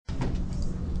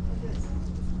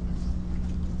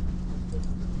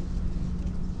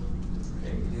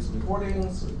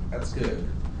recording, so that's good.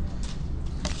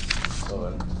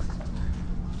 So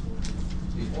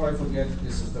before I forget,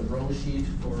 this is the row sheet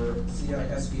for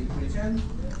cisp310. There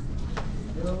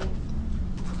you go.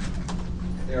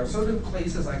 There are certain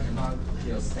places I cannot,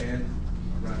 stand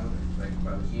around, like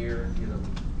about here,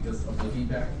 because of the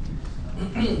feedback.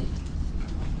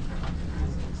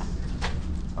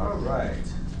 All right.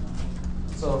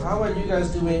 So how are you guys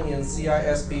doing in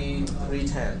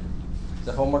cisp310?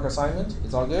 The homework assignment,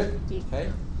 it's all good?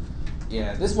 Okay.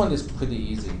 Yeah, this one is pretty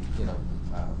easy,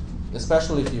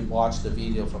 especially if you watch the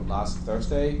video from last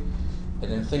Thursday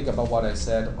and then think about what I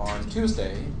said on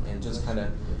Tuesday and just kind of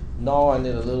gnaw on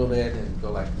it a little bit and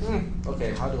go like,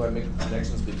 okay, how do I make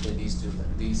connections between these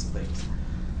things?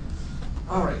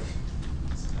 All right,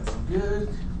 so that's good.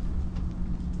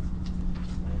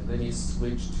 And then you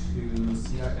switch to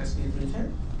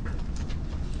cisp310.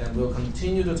 And we'll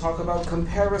continue to talk about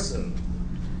comparison.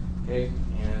 Okay,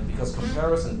 and because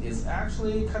comparison is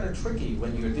actually kind of tricky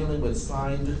when you're dealing with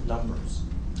signed numbers.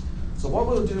 So what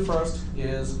we'll do first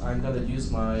is I'm going to use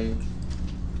my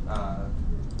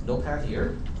notepad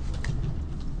here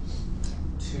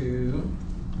to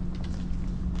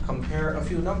compare a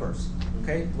few numbers.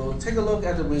 Okay, we'll take a look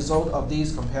at the result of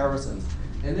these comparisons,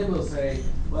 and then we'll say,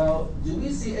 well, do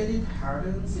we see any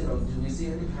patterns? Do we see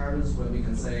any patterns when we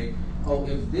can say, oh,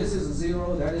 if this is a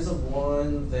 0, that is a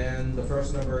 1, then the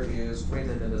first number is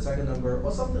greater than the second number,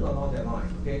 or something along that line,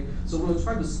 okay? So we'll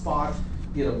try to spot,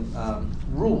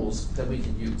 rules that we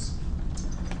can use.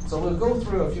 So we'll go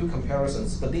through a few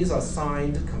comparisons, but these are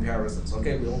signed comparisons,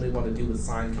 okay? We only want to deal with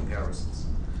signed comparisons.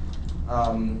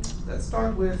 Let's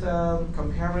start with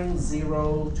comparing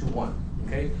 0 to 1,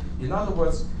 okay? In other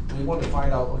words, we want to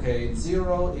find out, okay,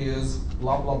 0 is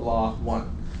blah, blah, blah,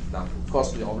 1. Now, of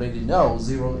course, we already know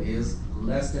 0 is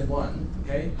less than 1,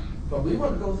 okay? But we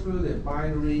want to go through the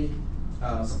binary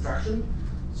subtraction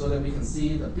so that we can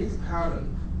see the big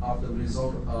pattern of the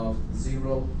result of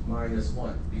 0 minus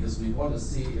 1, because we want to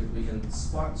see if we can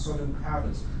spot certain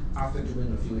patterns after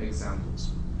doing a few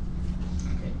examples.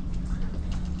 Okay.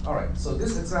 All right, so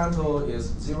this example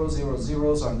is 0, 0,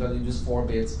 0, so I'm going to use 4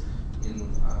 bits in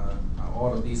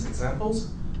all of these examples.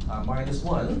 Minus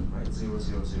 1, right, 0,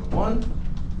 0, 0, 1.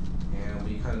 And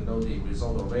we kind of know the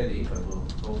result already, but we'll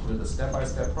go through the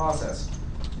step-by-step process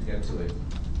to get to it.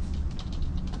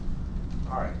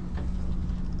 All right.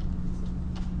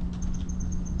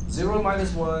 0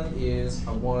 minus 1 is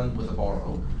a 1 with a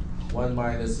borrow. 1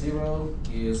 minus 0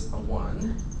 is a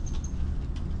 1.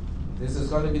 This is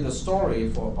going to be the story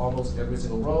for almost every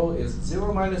single row. Is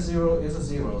 0 minus 0 is a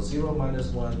 0. 0 minus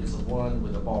 1 is a 1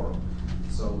 with a borrow.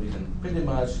 So we can pretty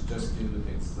much just do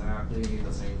exactly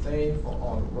the same thing for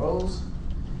all the rows.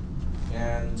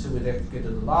 And until we get to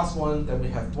the last one, then we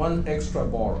have one extra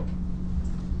borrow.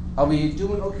 Are we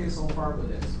doing okay so far with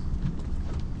this?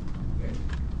 Okay.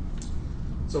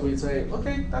 So we say,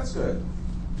 okay, that's good.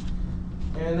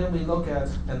 And then we look at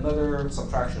another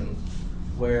subtraction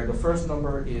where the first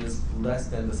number is less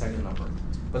than the second number.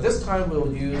 But this time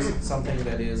we'll use something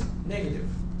that is negative.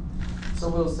 So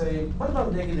we'll say, what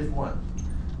about negative 1?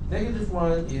 Negative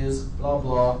 1 is blah,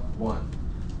 blah, 1.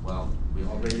 Well, we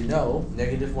already know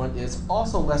negative 1 is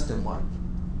also less than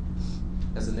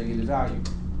 1 as a negative value,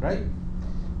 right?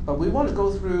 But we want to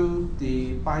go through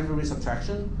the binary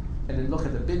subtraction and then look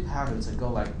at the bit patterns and go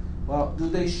like, well, do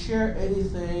they share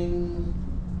anything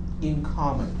in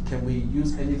common? Can we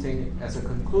use anything as a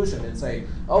conclusion and say,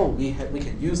 oh, we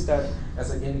can use that as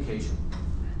an indication?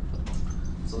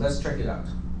 So let's check it out.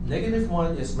 Negative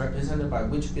 1 is represented by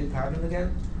which bit pattern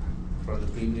again? From the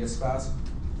previous class?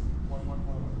 1,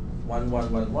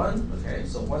 1, 1, 1. Okay,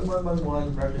 so 1, 1, 1,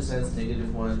 1 represents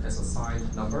negative 1 as a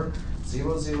signed number.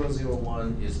 0, 0, 0,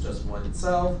 1 is just 1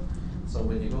 itself. So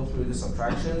when you go through the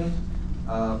subtraction,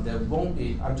 there won't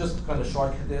be, I'm just going to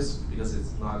shortcut this because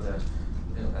it's not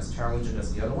as challenging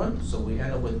as the other one. So we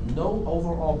end up with no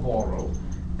overall borrow,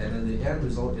 and then the end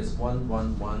result is 1,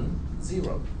 1, 1,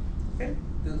 0. Okay,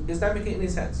 is that making any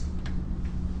sense?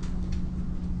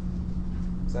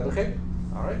 Is that okay?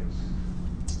 All right.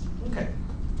 Okay.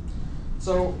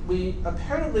 So we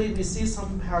see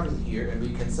some pattern here, and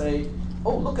we can say,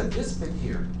 oh, look at this bit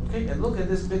here, okay, and look at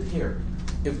this bit here.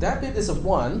 If that bit is a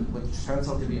 1, which turns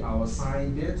out to be our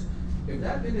signed bit, if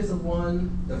that bit is a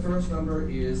 1, the first number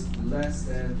is less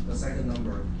than the second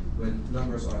number when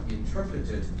numbers are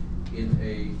interpreted in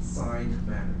a signed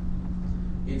manner.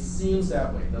 It seems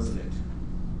that way, doesn't it?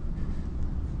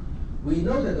 We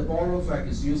know that the borrow flag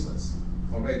is useless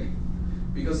already,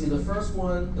 because in the first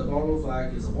one, the borrow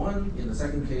flag is a 1. In the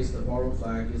second case, the borrow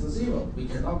flag is a 0. We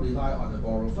cannot rely on the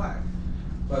borrow flag.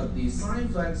 But the sign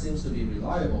flag seems to be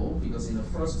reliable because in the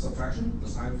first subtraction, the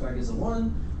sign flag is a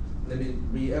 1. Let me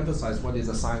re-emphasize what is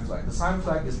a sign flag. The sign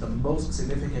flag is the most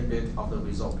significant bit of the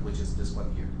result, which is this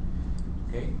one here.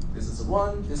 Okay, this is a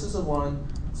 1, this is a 1,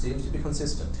 seems to be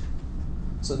consistent.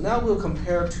 So now we'll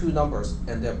compare two numbers,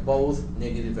 and they're both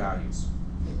negative values.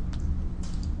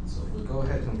 So we'll go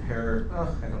ahead and compare,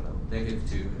 I don't know,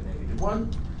 -2 and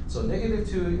 -1. So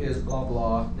 -2 is blah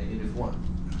blah, -1.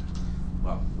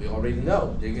 Well, we already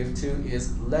know -2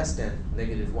 is less than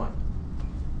 -1.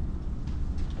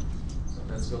 So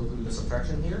let's go through the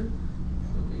subtraction here.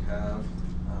 So we have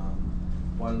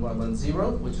 1, 1, 1,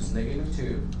 0, which is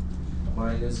 -2,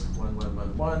 minus 1, 1,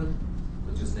 1, 1,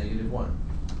 which is -1.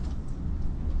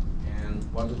 And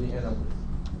what do we end up with?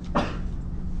 Okay.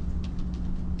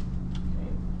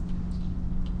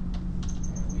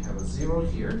 And we have a 0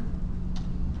 here.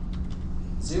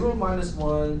 0 minus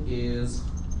 1 is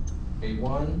a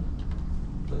 1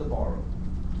 with a borrow.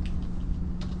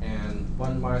 And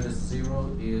 1 minus 0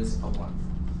 is a 1.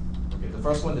 Okay, the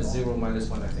first one is 0 minus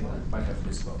 1, I think I might have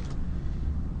misspoke.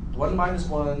 1 minus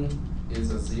 1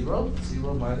 is a 0.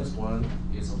 0 minus 1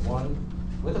 is a 1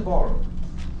 with a borrow.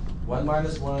 1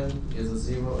 minus 1 is a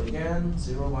 0 again.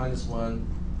 0 minus 1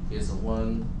 is a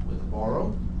 1 with a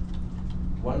borrow.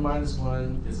 1 minus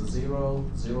 1 is a 0.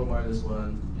 0 minus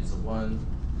 1 is a 1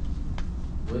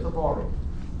 with a borrow.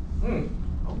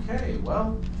 Okay,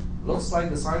 well, looks like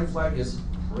the sign flag is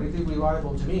pretty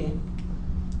reliable to me.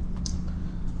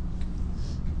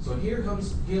 So here's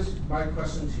my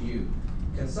question to you.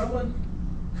 Can someone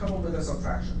come up with a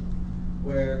subtraction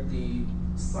where the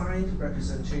sign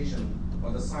representation,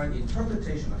 or the sign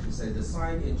interpretation, I should say, the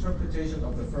sign interpretation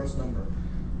of the first number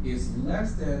is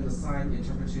less than the sign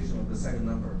interpretation of the second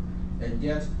number, and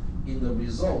yet in the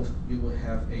result you will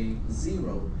have a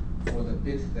 0 for the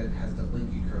bit that has the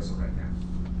blinky cursor right now?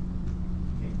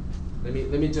 Okay.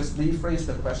 Let me just rephrase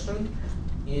the question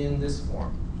in this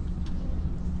form.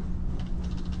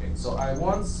 Okay, so I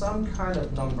want some kind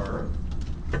of number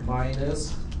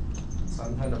minus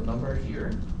some kind of number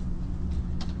here.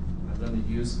 I'm going to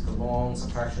use the long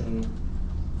subtraction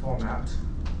format,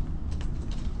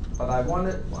 but I want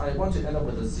to end up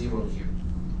with a 0 here.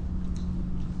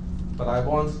 But I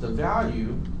want the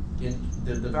value in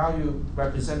the value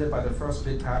represented by the first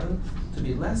bit pattern to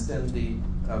be less than the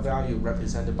value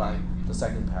represented by the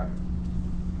second pattern.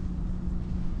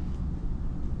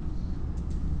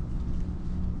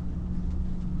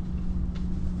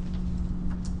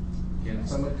 Can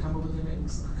someone come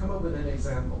up with an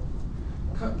example?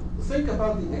 Think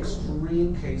about the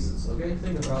extreme cases, okay?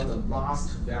 Think about the last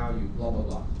value, blah, blah,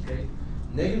 blah, okay?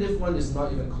 -1 is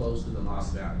not even close to the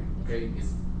last value, okay?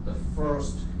 It's the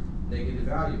first negative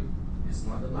value. It's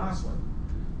not the last one.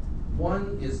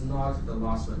 1 is not the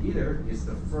last one either. It's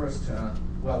the first,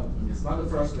 well, it's not the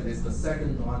first one, it's the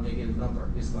second non-negative number.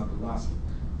 It's not the last one.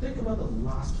 Think about the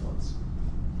last ones.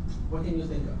 What can you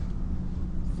think of?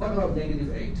 What about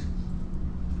 -8?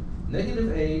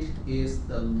 -8 is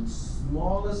the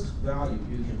smallest value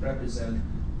you can represent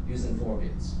using 4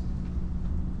 bits.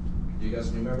 Do you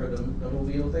guys remember the number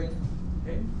wheel thing?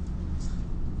 Okay.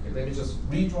 Okay, let me just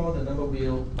redraw the number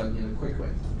wheel, but in a quick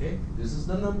way. Okay, this is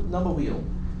the number wheel.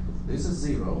 This is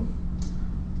 0,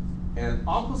 and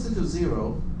opposite to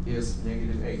 0 is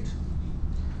 -8.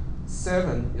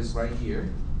 7 is right here.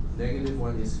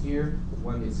 -1 is here.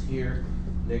 1 is here.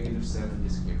 -7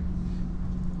 is here.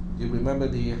 Do you remember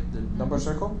the number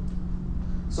circle?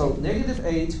 So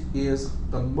 -8 is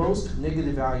the most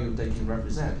negative value they can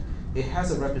represent. It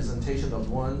has a representation of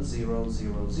 1, 0,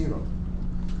 0, 0.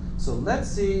 So let's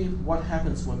see what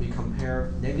happens when we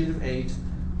compare -8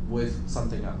 with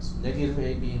something else.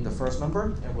 -8 being the first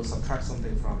number, and we'll subtract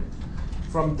something from it.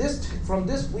 From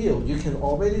this wheel, you can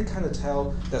already kind of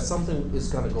tell that something is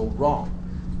going to go wrong,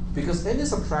 because any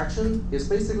subtraction is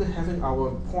basically having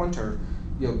our pointer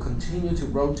continue to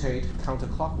rotate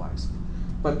counterclockwise.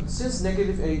 But since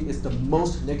 -8 is the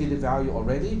most negative value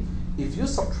already, if you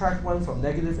subtract 1 from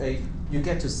 -8, you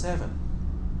get to 7,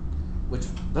 which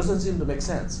doesn't seem to make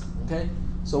sense, okay?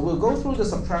 So we'll go through the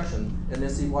subtraction and then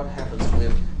see what happens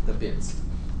with the bits.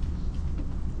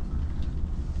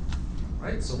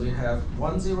 Right, so we have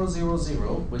 1, 0, 0,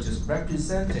 0, which is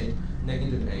representing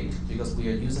 -8 because we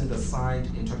are using the signed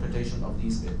interpretation of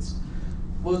these bits.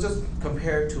 We'll just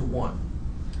compare to 1.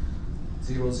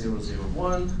 0, 0, 0,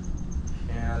 1,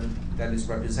 and that is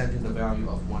representing the value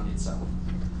of 1 itself.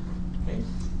 Okay,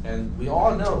 and we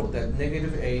all know that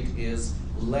 -8 is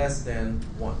less than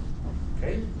 1.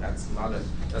 Okay, that's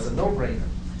a no-brainer.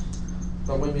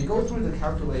 But when we go through the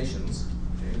calculations,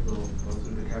 okay, we'll go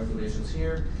through the calculations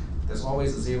here. There's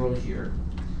always a 0 here.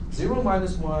 0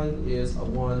 minus 1 is a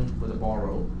 1 with a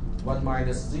borrow. 1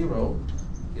 minus 0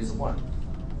 is a 1.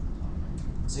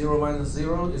 0 minus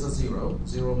 0 is a 0.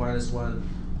 0 minus 1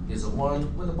 is a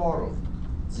 1 with a borrow.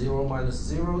 0 minus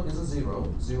 0 is a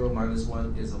 0. 0 minus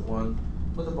 1 is a 1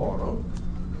 with a borrow.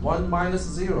 1 minus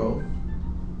 0.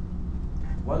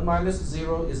 1 minus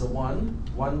 0 is a 1.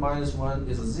 1 minus 1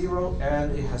 is a 0,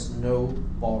 and it has no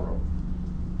borrow.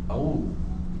 Oh,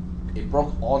 it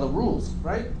broke all the rules,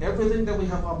 right? Everything that we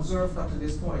have observed up to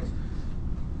this point,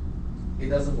 it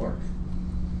doesn't work,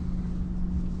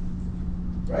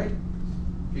 right?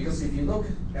 Because if you look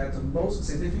at the most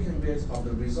significant bit of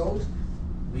the result,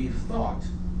 we thought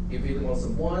if it was a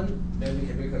 1, then we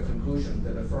can make a conclusion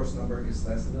that the first number is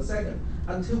less than the second.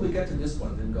 Until we get to this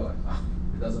one, then go,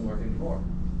 it doesn't work anymore.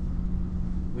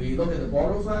 We look at the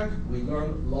borrow flag. We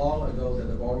learned long ago that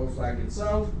the borrow flag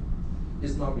itself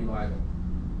is not reliable.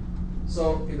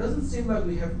 So it doesn't seem like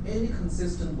we have any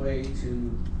consistent way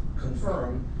to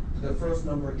confirm that the first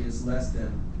number is less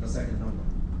than the second number,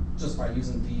 just by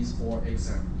using these 4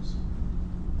 examples.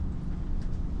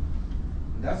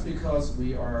 And that's because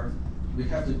we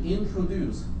have to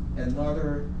introduce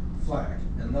another flag,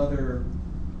 another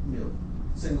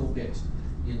single bit,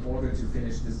 in order to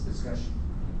finish this discussion.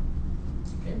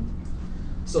 Okay.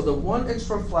 So the one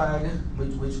extra flag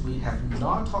which we have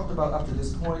not talked about up to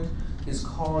this point is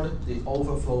called the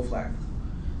overflow flag.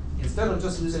 Instead of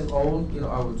just using O,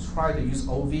 I would try to use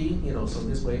OV, so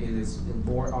this way it is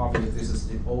more obvious this is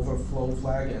the overflow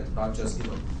flag and not just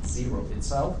 0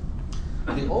 itself.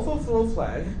 The overflow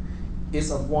flag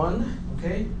is a 1,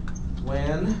 okay,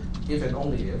 when, if and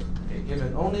only if, if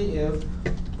and only if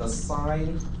the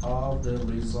sign of the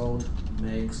result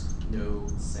makes no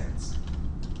sense.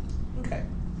 Okay,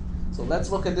 so let's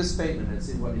look at this statement and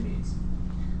see what it means.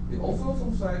 The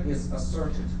overflow flag is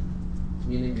asserted,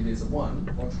 meaning it is a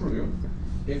 1 or true,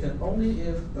 if and only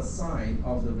if the sign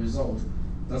of the result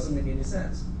doesn't make any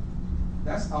sense.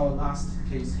 That's our last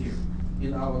case here.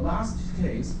 In our last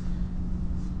case,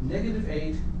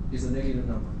 -8 is a negative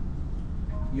number.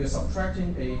 You're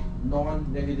subtracting a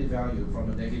non-negative value from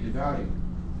a negative value,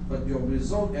 but your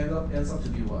result ends up to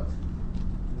be what?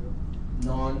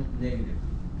 Non-negative.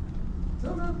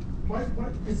 No, why?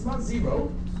 It's not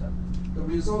 0. The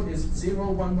result is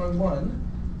 0, 1, 1, 1,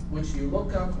 which you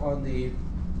look up on the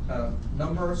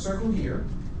number circle here,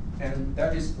 and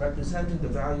that is representing the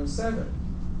value 7.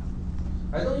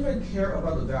 I don't even care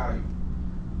about the value.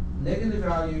 Negative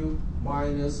value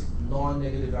minus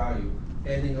non-negative value,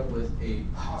 ending up with a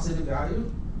positive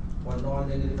value or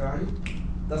non-negative value,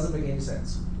 doesn't make any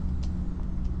sense.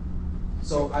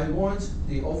 So I want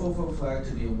the overflow flag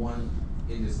to be a 1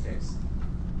 in this case.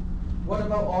 What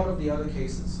about all of the other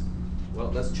cases?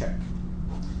 Well, let's check.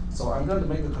 So I'm going to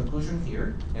make the conclusion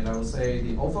here, and I will say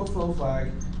the overflow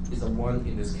flag is a 1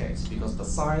 in this case because the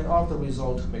sign of the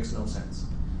result makes no sense.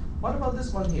 What about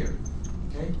this one here?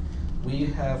 Okay, we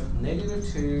have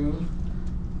 -2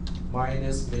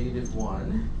 minus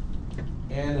 -1,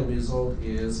 and the result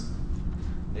is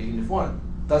 -1.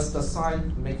 Does the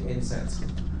sign make any sense?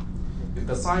 If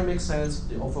the sign makes sense,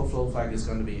 the overflow flag is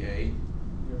going to be a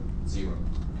 0.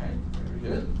 Okay, very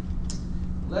good.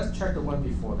 Let's check the one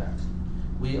before that.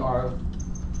 We are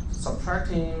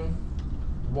subtracting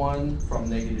 1 from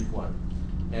 -1,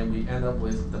 and we end up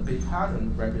with the big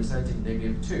pattern representing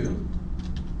 -2.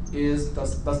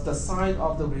 Does the sign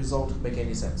of the result make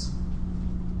any sense?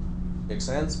 Makes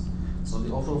sense? So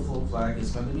the overflow flag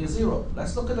is going to be a 0.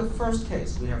 Let's look at the first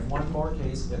case. We have one more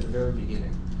case at the very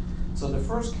beginning. So the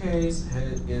first case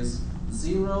is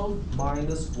 0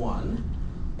 minus 1,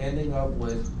 ending up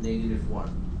with -1.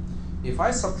 If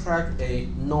I subtract a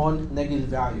non-negative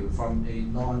value from a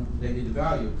non-negative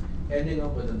value, ending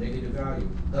up with a negative value,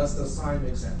 does the sign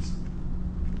make sense?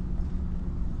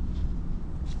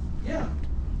 Yeah.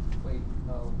 Wait,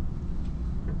 no.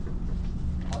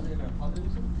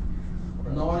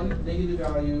 Non-negative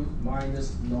value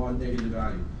minus non-negative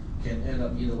value can end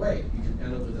up either way. You can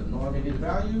end up with a non-negative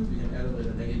value, you can end up with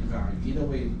a negative value. Either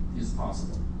way is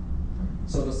possible.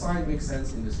 So the sign makes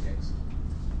sense in this case.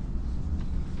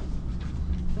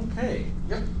 Okay,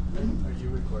 yep. Are you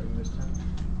recording this time?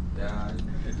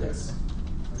 Yes.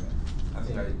 Okay. I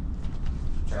think I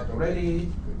checked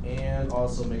already, and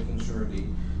also making sure the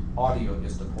audio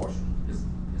is the portion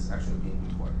is actually being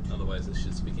recorded. Otherwise, it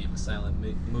just became a silent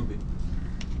movie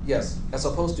Yes, as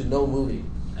opposed to no movie.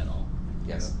 at all.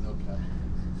 Yes. No cap.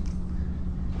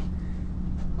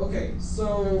 Okay,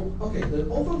 so the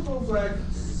overflow flag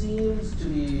seems to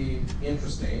be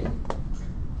interesting,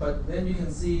 but then you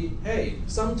can see, hey,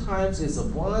 sometimes it's a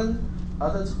 1,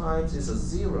 other times it's a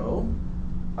 0,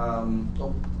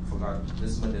 oh, forgot,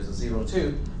 this one is a 0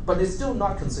 too, but it's still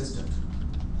not consistent,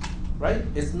 right?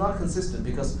 It's not consistent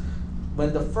because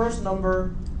when the first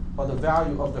number or the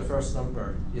value of the first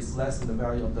number is less than the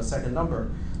value of the second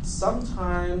number,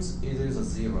 sometimes it is a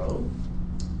 0,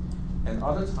 and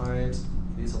other times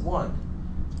it is a 1.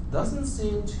 Doesn't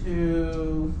seem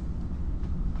to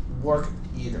work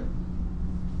either.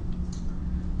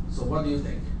 So what do you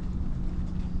think?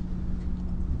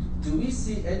 Do we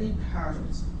see any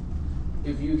patterns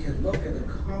if you can look at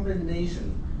the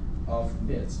combination of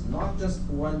bits, not just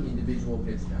one individual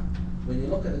bit now? When you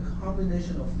look at the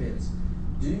combination of bits,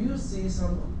 do you see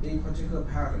a particular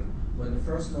pattern when the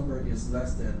first number is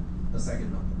less than the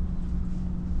second number?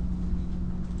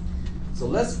 So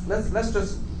let's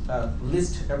just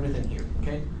list everything here,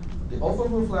 okay? The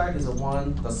overflow flag is a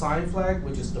 1. The sign flag,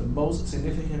 which is the most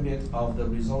significant bit of the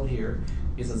result here,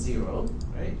 is a 0,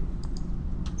 right?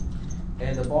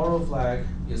 And the borrow flag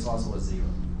is also a 0.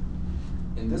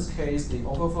 In this case, the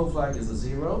overflow flag is a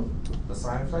 0, the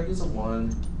sign flag is a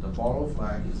 1, the borrow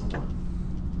flag is a 1.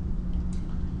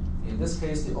 In this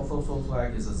case, the overflow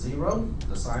flag is a 0,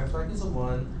 the sign flag is a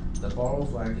 1, the borrow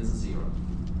flag is a 0.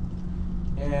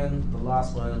 And the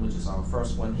last one, which is our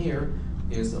first one here,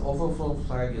 is the overflow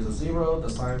flag is a 0, the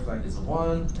sign flag is a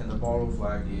 1, and the borrow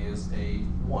flag is a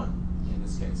 1 in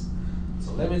this case.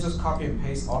 So let me just copy and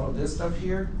paste all of this stuff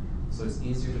here so it's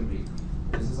easier to read.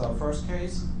 This is our first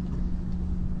case,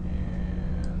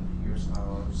 and here's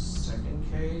our second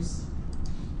case.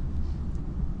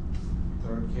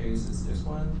 Third case is this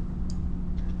one,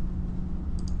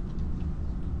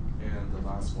 and the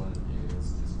last one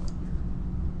is this one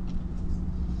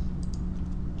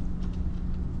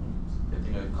here. I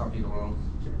think I copied the wrong.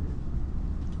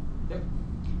 Yep.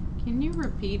 Can you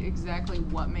repeat exactly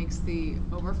what makes the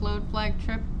overflowed flag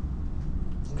trip?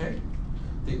 Okay.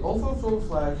 The overflow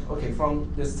flag, okay,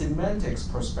 from the semantics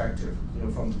perspective,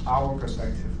 from our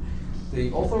perspective,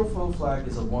 the overflow flag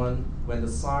is a 1 when the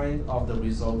sign of the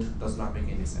result does not make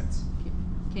any sense.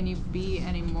 Can you be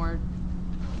any more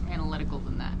analytical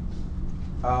than that?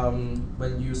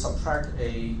 When you subtract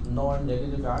a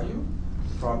non-negative value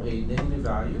from a negative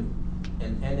value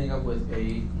and ending up with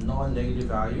a non-negative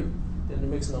value, then it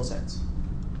makes no sense.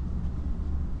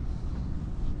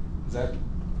 Is that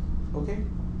okay?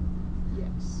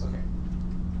 Yes. Okay.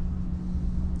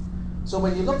 So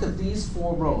when you look at these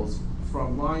 4 rows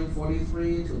from line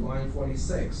 43 to line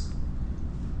 46,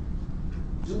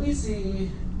 do we see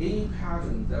any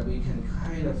pattern that we can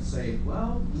kind of say,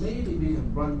 well, maybe we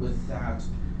can run with that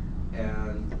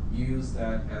and use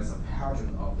that as a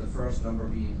pattern of the first number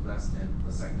being less than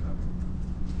the second number?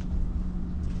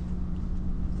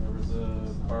 Whenever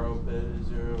the borrow bit is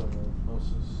 0 and the most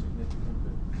significant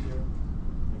bit is 0,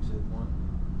 makes it 1.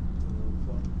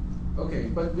 Okay,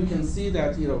 but we can see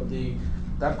that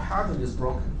that pattern is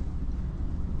broken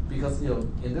because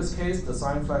in this case the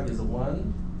sign flag is a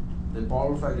 1, the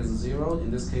borrow flag is a 0.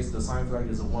 In this case, the sign flag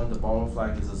is a 1, the borrow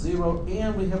flag is a 0,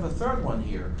 and we have a third one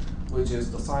here, which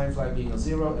is the sign flag being a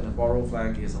 0 and the borrow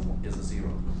flag is a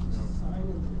 0.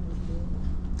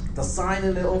 The sign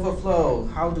and the overflow,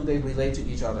 how do they relate to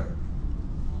each other?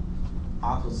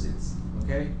 Opposites.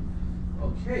 Okay.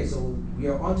 Okay, so we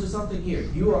are onto something here.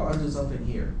 You are onto something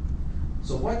here.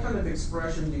 So what kind of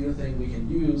expression do you think we can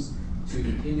use to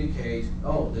indicate,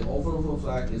 oh, the overflow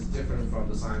flag is different from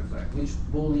the sign flag? Which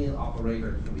Boolean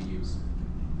operator can we use?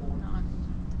 Not.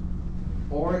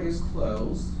 Or is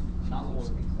closed. Not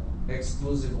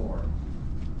Exclusive or.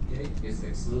 Okay, it's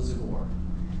exclusive or.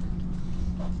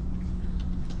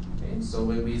 Okay, so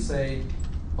when we say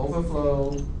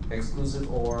overflow, exclusive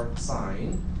or,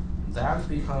 sign, that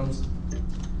becomes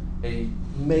a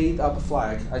made-up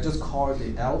flag. I just call it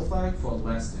the L flag for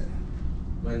less than.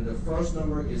 When the first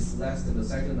number is less than the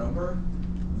second number,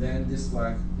 then this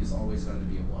flag is always going to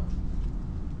be a 1.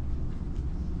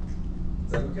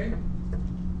 Is that okay?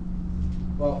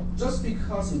 Well, just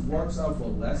because it works out for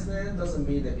less than doesn't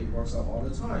mean that it works out all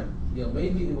the time.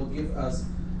 Maybe it will give us,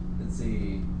 let's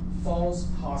see, false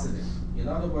positive. In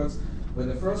other words, when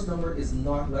the first number is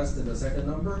not less than the second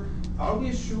number, are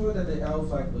we sure that the L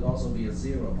flag would also be a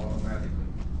 0 automatically?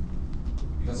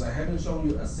 Because I haven't shown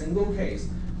you a single case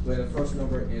where the first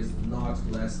number is not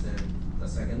less than the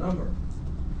second number.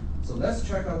 So let's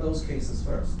check out those cases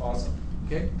first also,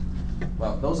 okay?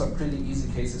 Well, those are pretty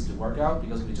easy cases to work out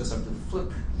because we just have to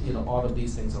flip, all of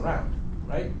these things around,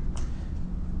 right?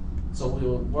 So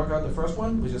we'll work out the first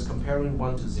one, which is comparing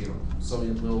 1 to 0. So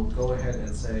we'll go ahead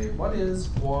and say, what is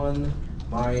 1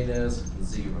 minus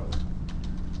 0?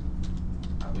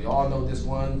 We all know this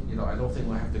one. I don't think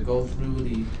we'll have to go through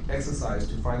the exercise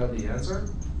to find out the answer.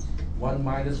 1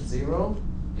 minus 0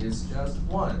 is just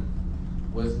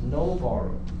 1 with no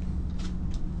borrow.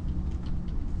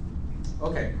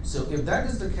 Okay, so if that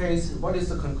is the case, what is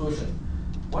the conclusion?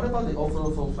 What about the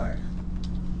overflow flag?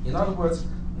 In other words,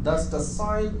 does the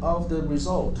sign of the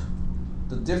result,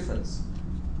 the difference,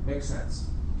 make sense?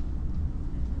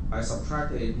 I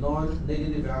subtract a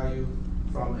non-negative value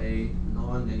from a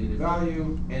non-negative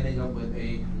value, ending up with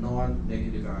a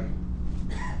non-negative value.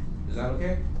 Is that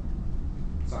okay?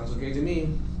 Sounds okay to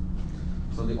me.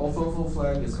 So the overflow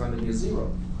flag is going to be a 0.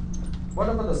 What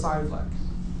about the sign flag,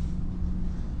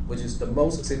 which is the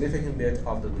most significant bit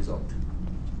of the result?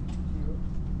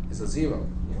 It's a 0.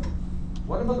 Yeah.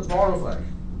 What about the borrow flag?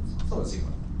 It's also a 0.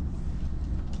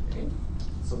 Okay.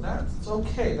 So that's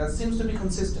okay. That seems to be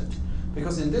consistent.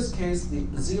 Because in this case, the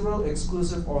 0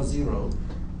 exclusive or 0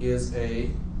 is a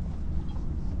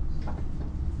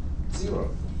 0.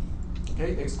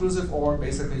 Okay, exclusive or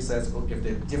basically says, oh, if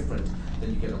they're different,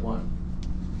 then you get a 1.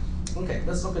 Okay,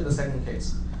 let's look at the second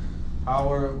case.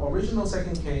 Our original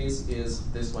second case is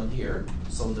this one here.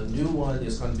 So the new one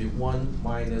is going to be 1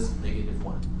 minus negative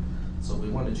 1. So we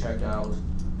want to check out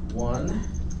 1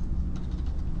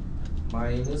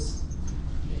 minus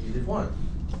negative 1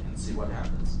 and see what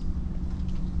happens.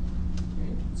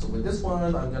 So with this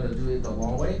one, I'm going to do it the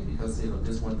long way because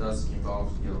this one does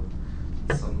involve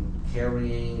some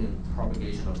carrying and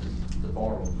propagation of the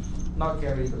borrow. Not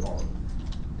carry the borrow.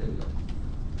 There we go.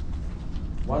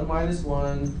 1 minus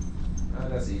 1,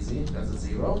 that's easy. That's a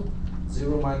 0.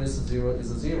 0 minus 0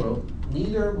 is a 0.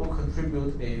 Neither will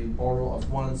contribute a borrow of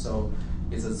 1, so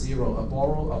it's a 0, a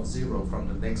borrow of 0 from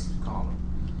the next column.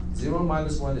 0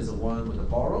 minus 1 is a 1 with a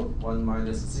borrow. 1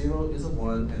 minus 0 is a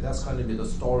 1, and that's going to be the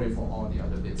story for all the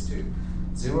other bits too.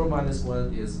 0 minus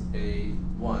 1 is a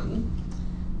 1,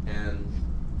 and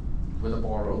with a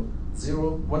borrow.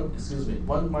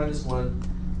 1 minus 1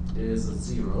 is a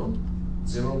 0.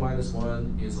 0 minus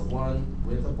 1 is a 1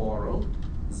 with a borrow.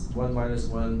 1 minus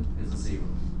 1 is a 0.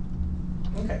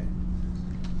 Okay.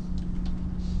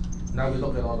 Now we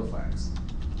look at all the flags.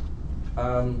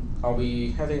 Are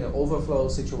we having an overflow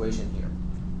situation here?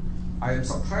 I am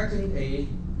subtracting a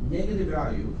negative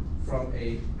value from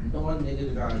a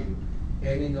non-negative value,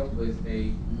 ending up with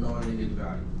a non-negative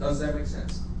value. Does that make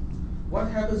sense? What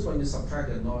happens when you subtract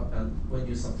a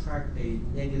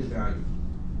negative value?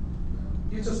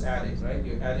 You're just adding, right?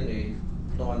 You're adding a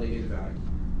non-negative value.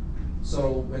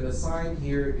 So when the sign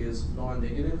here is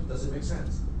non-negative, does it make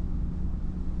sense?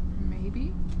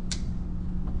 Maybe.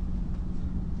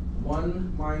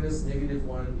 1 minus negative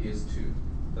 1 is 2.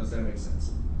 Does that make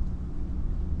sense?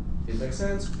 It makes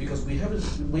sense because we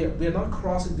are not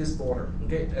crossing this border.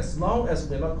 Okay, as long as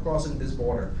we're not crossing this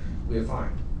border, we're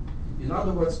fine. In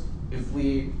other words, if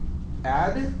we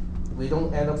add, we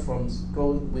don't end up going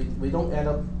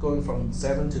from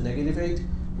 7 to negative 8.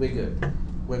 We're good.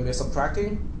 When we're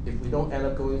subtracting, if we don't end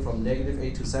up going from negative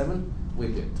 8 to 7, we're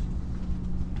good.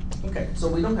 Okay, so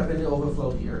we don't have any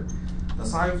overflow here. The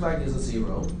sign flag is a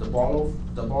 0. The borrow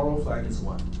flag is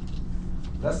 1.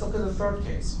 Let's look at the third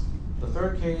case. The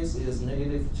third case is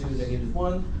negative 2, negative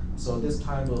 1. So this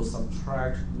time we'll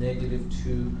subtract negative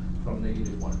 2 from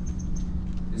negative 1.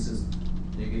 This is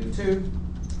negative 2.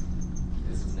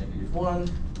 This is negative 1.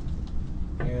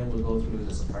 And we'll go through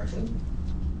the subtraction.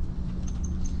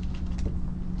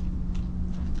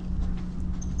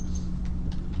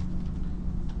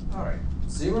 All right.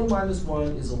 0 minus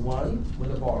 1 is a 1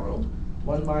 with a borrow.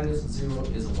 1 minus 0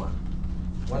 is a 1.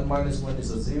 1 minus 1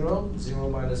 is a 0. 0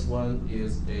 minus 1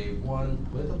 is a 1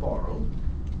 with a borrow.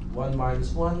 1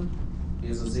 minus 1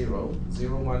 is a 0.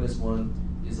 0 minus 1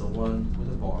 is a 1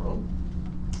 with a borrow.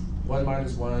 1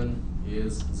 minus 1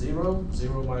 is 0.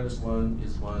 0 minus 1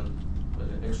 is 1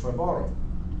 with an extra borrow.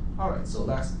 All right, so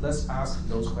let's ask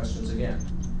those questions again.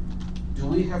 Do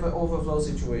we have an overflow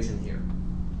situation here?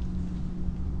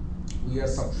 We are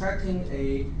subtracting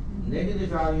a negative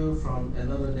value from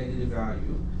another negative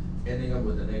value, ending up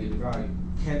with a negative value.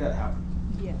 Can that happen?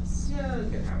 Yes. Yeah, it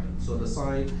can happen. So the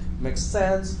sign makes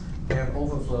sense, and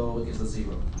overflow is a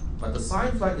 0. But the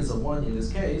sign flag is a 1 in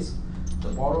this case. The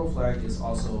borrow flag is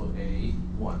also a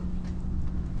 1.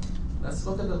 Let's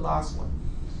look at the last one.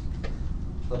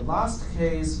 The last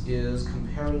case is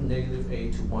comparing negative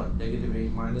 8 to 1, negative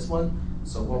 8 minus 1.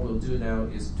 So what we'll do now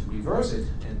is to reverse it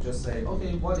and just say,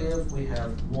 okay, what if we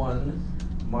have 1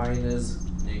 minus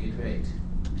negative 8?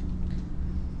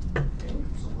 Okay,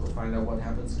 so we'll find out what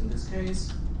happens in this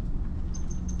case.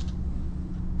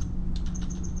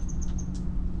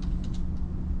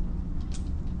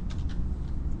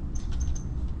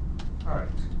 All right,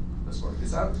 let's work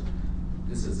this out.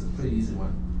 This is a pretty easy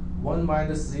one. 1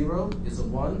 minus 0 is a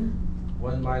 1.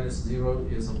 1 minus 0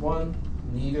 is a 1.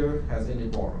 neither has any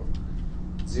borrow.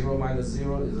 0 minus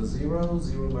 0 is a 0,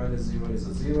 0 minus 0 is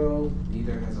a 0,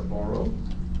 neither has a borrow.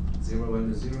 0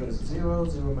 minus 0 is a 0,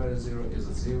 0 minus 0 is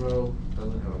a 0,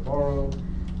 doesn't have a borrow.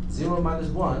 0 minus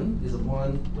 1 is a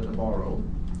 1 with a borrow.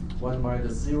 1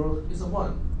 minus 0 is a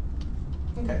 1.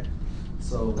 Okay,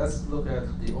 so let's look at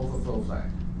the overflow flag.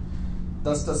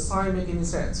 Does the sign make any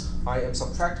sense? I am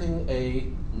subtracting a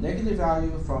negative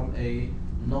value from a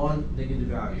non-negative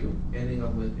value, ending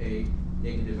up with a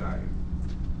negative value.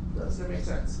 Does that make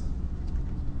sense?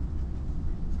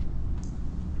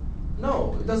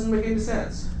 No, it doesn't make any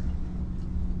sense.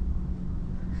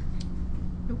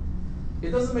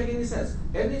 It doesn't make any sense.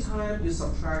 Anytime you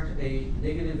subtract a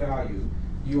negative value,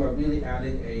 you are really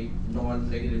adding a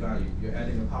non-negative value. You're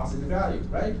adding a positive value,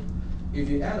 right? If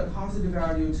you add a positive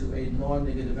value to a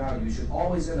non-negative value, you should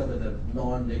always end up with a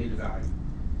non-negative value.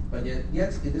 But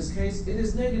yet in this case, it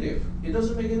is negative. It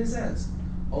doesn't make any sense.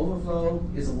 Overflow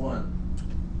is a 1.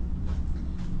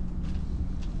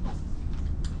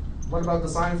 What about the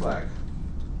sign flag?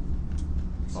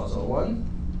 It's also a 1.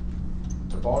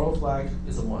 The borrow flag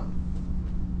is a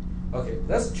 1. Okay,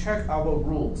 let's check our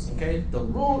rules, okay? The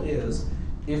rule is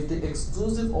if the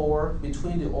exclusive OR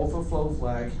between the overflow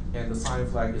flag and the sign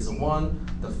flag is a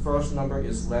 1, the first number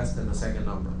is less than the second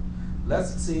number.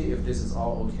 Let's see if this is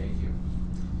all okay here.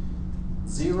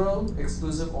 0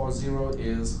 exclusive OR 0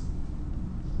 is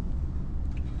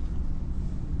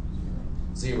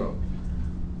 0.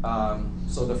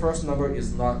 So the first number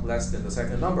is not less than the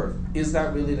second number. Is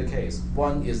that really the case?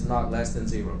 1 is not less than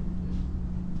 0.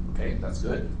 Okay, that's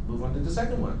good. Move on to the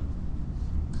second one.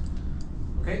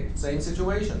 Okay, same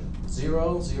situation.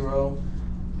 0, 0,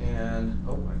 and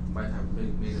oh, I might have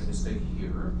made a mistake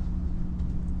here.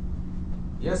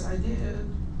 Yes, I did.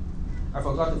 I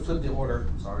forgot to flip the order,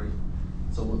 sorry.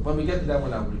 So when we get to that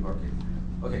one, I'll rework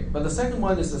it. Okay, but the second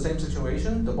one is the same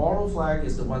situation. The borrow flag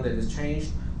is the one that is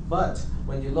changed, but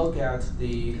when you look at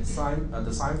the sign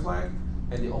flag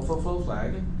and the overflow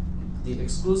flag, the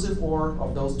exclusive OR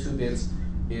of those two bits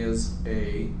is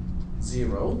a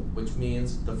 0, which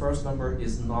means the first number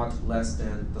is not less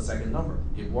than the second number.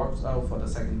 It works out for the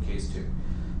second case too.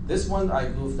 This one I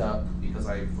goofed up because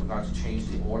I forgot to change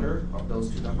the order of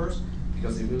those two numbers,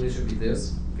 because it really should be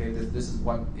this. Okay, this is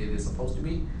what it is supposed to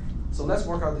be. So let's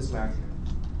work out this math here.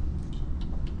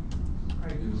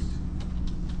 I goofed.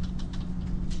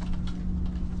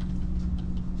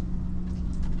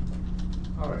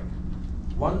 All right.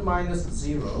 1 minus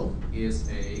 0 is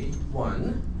a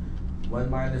 1. 1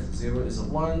 minus 0 is a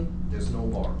 1. There's no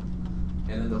bar.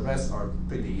 And then the rest are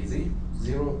pretty easy.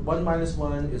 1 minus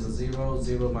 1 is a 0.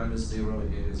 0 minus 0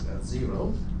 is a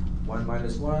 0. 1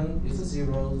 minus 1 is a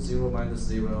 0. 0 minus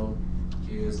 0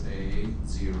 is a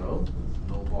 0.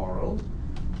 No borrow.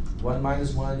 1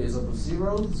 minus 1 is a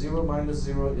 0. 0 minus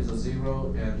 0 is a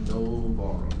 0. And no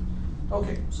borrow.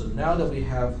 Okay, so now that we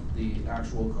have the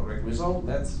actual correct result,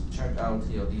 let's check out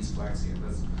these flags here.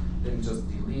 Let me just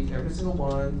delete every single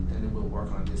one, and then we'll work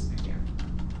on this again.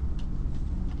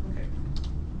 Okay.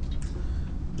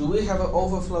 Do we have an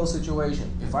overflow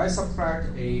situation? If I subtract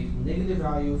a negative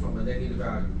value from a negative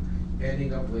value,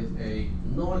 ending up with a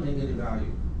non-negative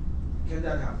value, can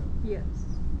that happen? Yes.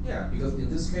 Yeah, because in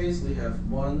this case, we have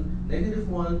negative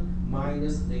 1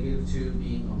 minus negative 2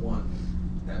 being a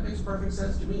 1. That makes perfect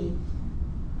sense to me.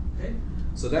 Okay,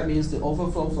 so that means the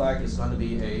overflow flag is going to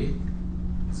be a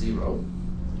 0.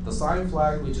 The sign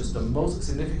flag, which is the most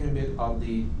significant bit of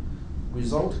the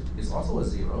result, is also a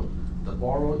 0. The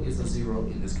borrow is a 0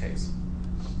 in this case.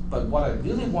 But what I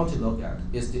really want to look at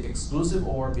is the exclusive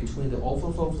OR between the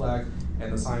overflow flag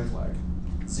and the sign flag.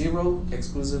 0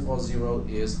 exclusive OR 0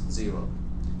 is 0.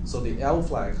 So the L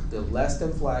flag, the less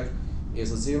than flag,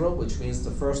 is a 0, which means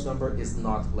the first number is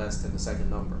not less than the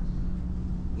second number.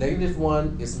 Negative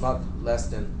 1 is not less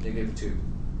than negative 2.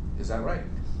 Is that right?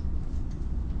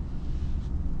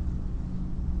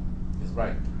 It's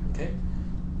right, okay?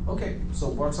 Okay, so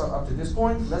it works out up to this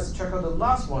point. Let's check out the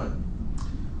last one.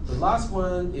 The last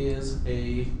one is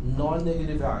a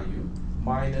non-negative value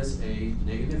minus a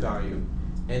negative value,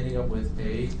 ending up with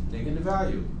a negative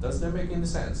value. Does that make any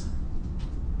sense?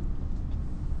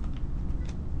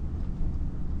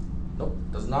 Nope,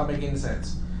 does not make any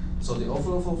sense. So the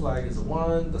overflow flag is a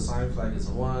 1, the sign flag is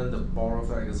a 1, the borrow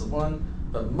flag is a 1,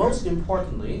 but most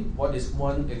importantly, what is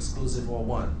 1 exclusive or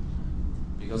 1?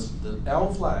 Because the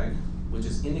L flag, which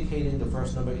is indicating the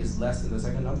first number is less than the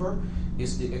second number,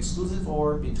 is the exclusive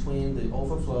OR between the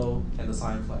overflow and the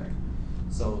sign flag.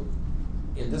 So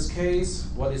in this case,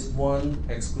 what is 1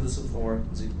 exclusive OR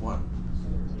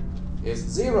 1? It's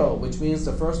 0, which means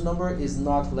the first number is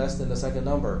not less than the second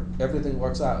number. Everything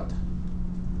works out.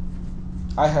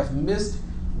 I have missed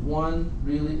one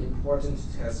really important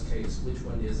test case. Which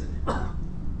one is it?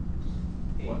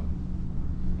 What?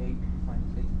 8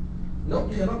 minus 8. No,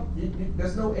 you cannot.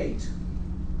 There's no 8.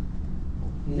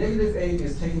 Negative 8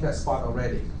 is taking that spot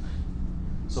already.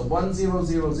 So 1, 0,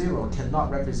 0, 0 cannot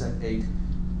represent 8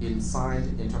 in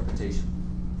signed interpretation.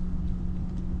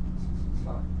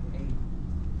 About 8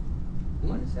 Hmm?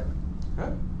 minus 7.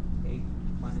 Huh? 8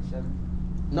 minus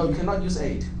 7. No, you cannot use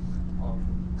 8. Oh.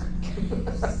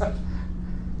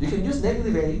 You can use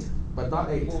negative 8, but not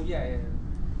 8. Oh, yeah.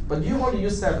 But you want to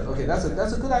use 7. Okay, that's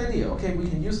a good idea. Okay, we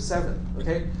can use 7.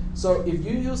 Okay, so if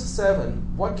you use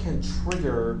 7, what can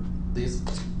trigger this,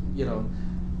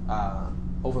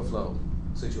 overflow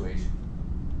situation?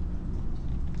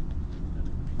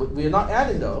 We're not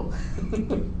adding though,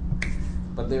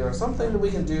 but there are some things that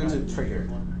we can do to trigger.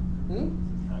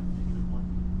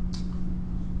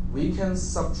 We can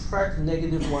subtract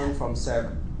 -1 from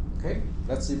 7. Okay,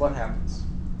 let's see what happens.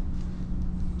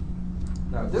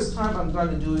 Now this time I'm going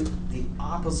to do it the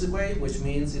opposite way, which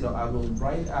means I will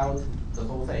write out the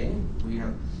whole thing. We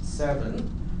have 7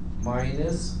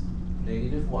 minus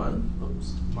 -1.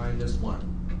 Oops, minus 1.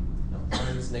 No,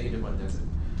 minus -1. That's it.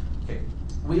 Okay,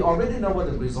 we already know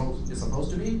what the result is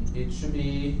supposed to be. It should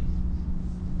be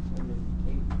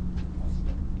 8.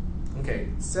 okay.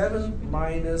 7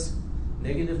 minus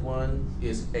 -1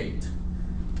 is 8.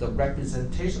 The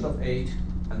representation of 8,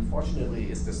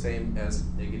 unfortunately, is the same as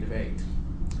 -8.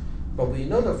 But we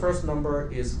know the first number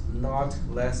is not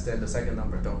less than the second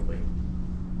number, don't we?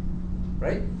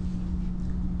 Right?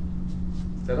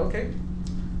 Is that okay?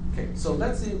 Okay, so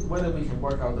let's see whether we can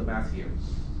work out the math here,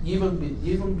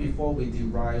 even before we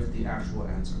derive the actual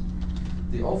answer.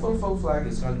 The overflow flag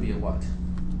is going to be a what?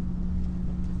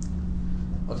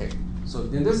 Okay, so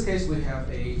in this case we have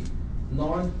a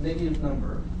non-negative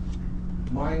number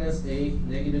minus a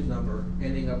negative number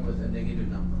ending up with a negative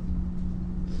number.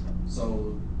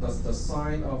 So does the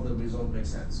sign of the result make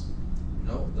sense?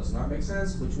 No, it does not make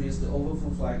sense, which means the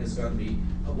overflow flag is going to be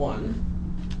a 1.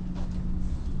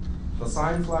 The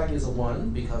sign flag is a 1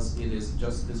 because it is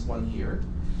just this one here.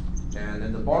 And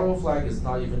then the borrow flag is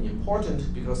not even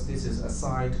important because this is a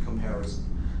signed comparison.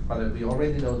 But we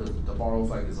already know that the borrow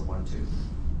flag is a 1 too.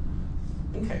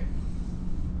 Okay,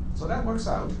 so that works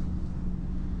out.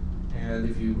 And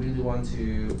if you really want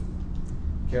to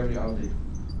carry out the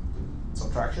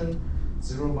subtraction,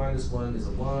 0 minus 1 is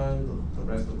a 1, the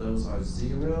rest of those are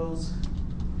zeros.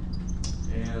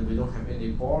 And we don't have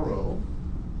any borrow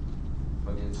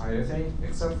for the entire thing,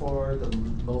 except for the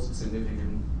most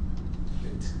significant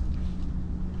bit.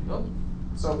 There we go.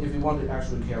 So if you want to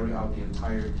actually carry out the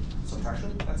entire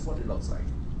subtraction, that's what it looks like.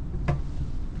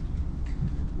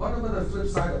 What about the flip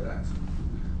side of that?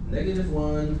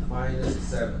 -1 minus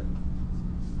 7.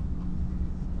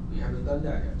 We haven't done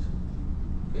that yet.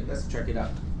 Okay, let's check it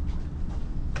out.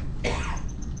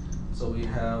 So we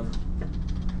have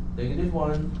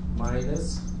 -1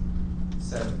 minus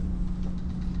 7.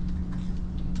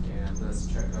 And let's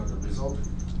check out the result.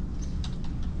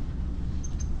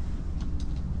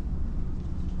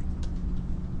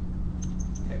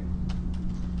 Okay.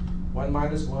 1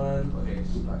 minus 1, okay,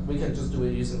 we can just do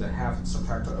it using the half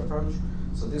subtractor approach.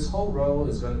 So this whole row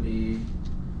is going to be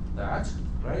that,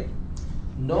 right?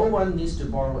 No one needs to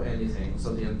borrow anything,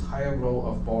 so the entire row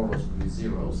of borrows will be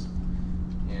zeros.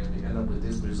 And we end up with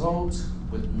this result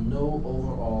with no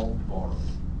overall borrow.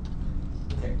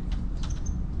 Okay.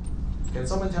 Can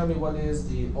someone tell me what is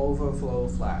the overflow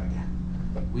flag?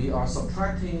 We are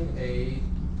subtracting a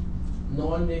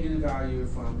non-negative value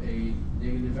from a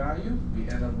negative value. We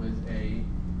end up with a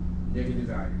negative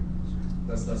value.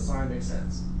 Does the sign make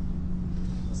sense?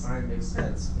 The sign makes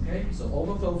sense, okay? So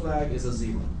overflow flag is a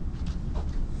 0.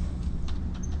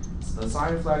 The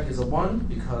sign flag is a 1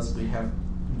 because we have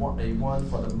a 1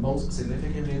 for the most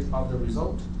significant bit of the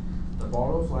result. The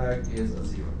borrow flag is a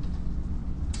 0.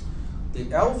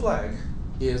 The L flag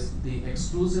is the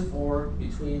exclusive OR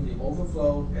between the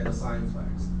overflow and the sign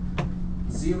flags.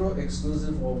 0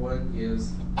 exclusive OR 1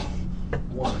 is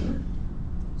 1.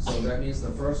 So that means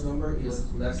the first number is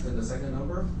less than the second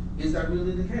number. Is that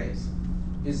really the case?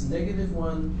 Is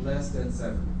 -1 less than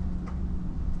 7?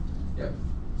 Yep,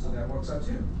 so that works out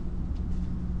too.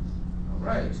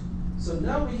 Right, so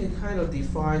now we can kind of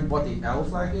define what the L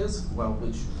flag is, well,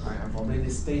 which I have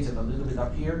already stated a little bit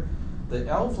up here. The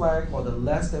L flag, or the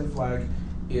less than flag,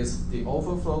 is the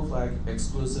overflow flag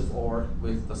exclusive OR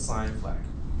with the sign flag.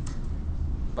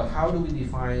 But how do we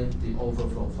define the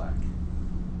overflow flag?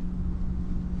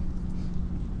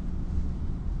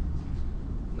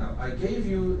 Now, I gave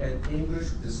you an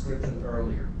English description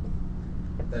earlier.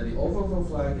 that the overflow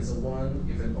flag is a 1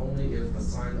 if and only if the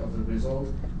sign of the result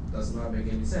does not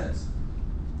make any sense.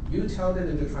 You tell that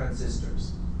into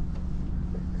transistors.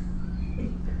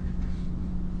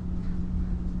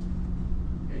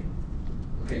 Okay.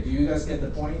 Okay, do you guys get the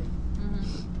point?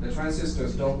 Mm-hmm. The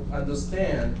transistors don't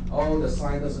understand, oh, the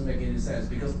sign doesn't make any sense,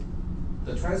 because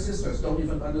the transistors don't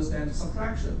even understand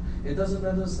subtraction. It doesn't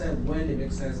understand when it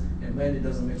makes sense and when it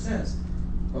doesn't make sense.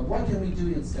 But what can we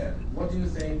do instead? What do you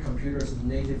think computers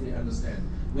natively understand?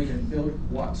 We can build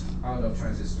what out of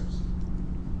transistors?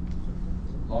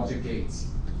 Logic gates.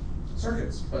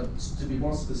 Circuits, but to be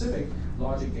more specific,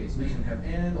 logic gates. We can have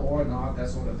and or not, that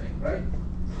sort of thing, right?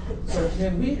 So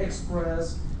can we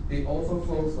express the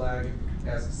overflow flag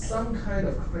as some kind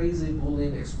of crazy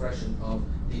Boolean expression of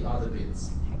the other bits?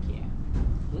 Heck yeah.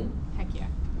 Heck yeah.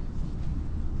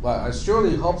 Well, I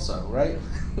surely hope so, right?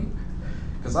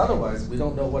 Because otherwise, we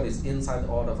don't know what is inside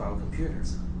all of our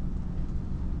computers.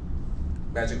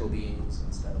 Magical beings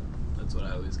and stuff. That's what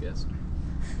I always guessed.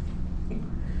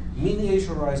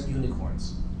 Miniaturized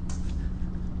unicorns.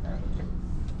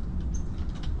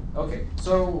 Okay,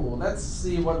 so let's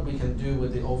see what we can do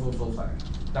with the overflow flag.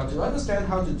 Now, to understand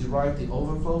how to derive the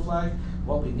overflow flag,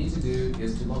 what we need to do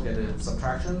is to look at a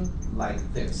subtraction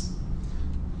like this.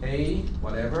 A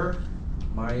whatever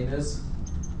minus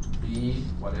B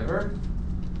whatever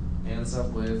ends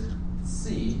up with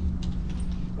C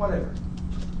whatever.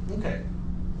 Okay.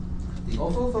 The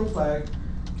overflow flag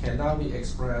can now be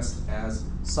expressed as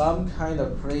some kind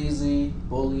of crazy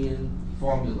Boolean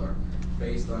formula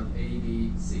based on A,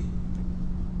 B, C.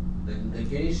 The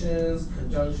negations,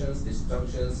 conjunctions,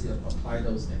 disjunctions, you apply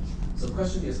those things. So the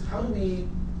question is, how do we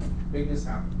make this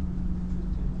happen?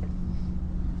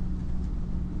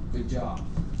 Good job.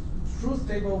 Truth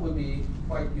table would be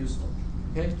quite useful.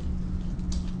 Okay?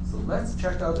 So let's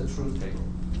check out the truth table.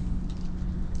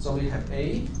 So we have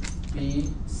A, B,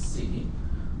 C.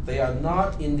 They are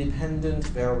not independent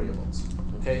variables.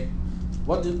 Okay?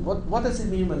 What does it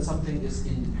mean when something is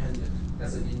independent?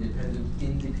 As an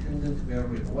independent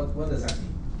variable. What does that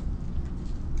mean?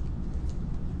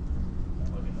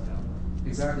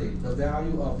 Exactly. The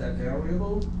value of that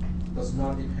variable does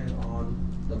not depend on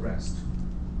the rest.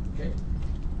 Okay?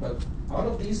 But out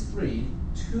of these three,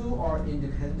 two are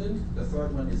independent, the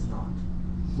third one is not.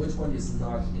 Which one is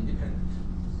not independent?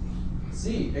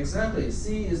 C, exactly.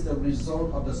 C is the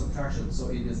result of the subtraction, so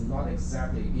it is not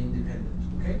exactly independent.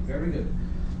 Okay, very good.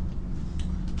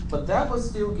 But that would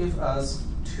still give us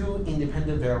two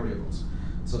independent variables.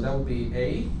 So that would be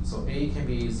A, so A can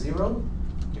be 0,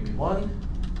 can be 1.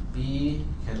 B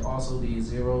can also be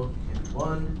 0, can be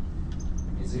 1,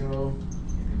 can be 0,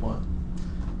 can be 1.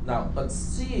 Now, but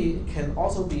C can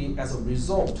also be, as a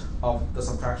result of the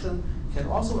subtraction, can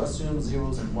also assume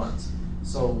zeros and ones.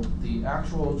 So the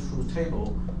actual truth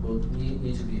table will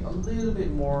need to be a little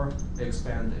bit more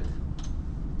expanded.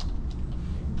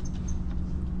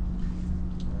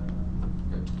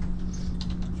 Yep.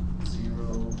 0,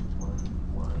 1,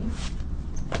 1.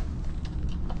 Okay.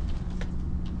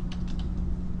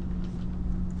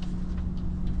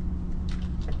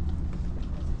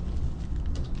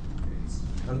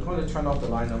 I'm going to turn off the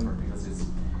line number because it's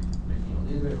making it a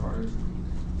little bit harder to read.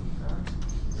 That.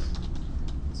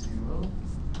 0,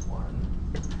 1,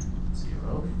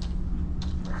 0.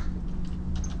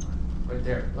 Right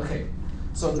there. Okay.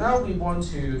 So now we want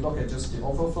to look at just the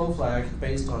overflow flag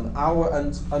based on our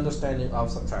understanding of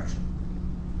subtraction.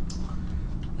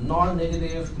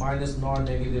 Non-negative minus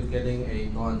non-negative getting a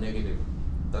non-negative.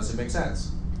 Does it make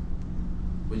sense?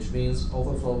 Which means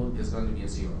overflow is going to be a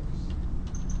 0.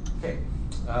 Okay.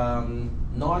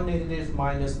 Non-negative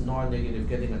minus non-negative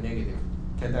getting a negative.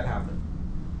 Can that happen?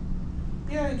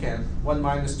 Yeah, it can. 1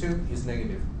 minus 2 is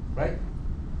negative, right?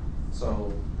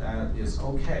 So that is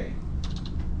okay.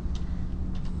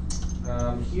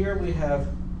 Here we have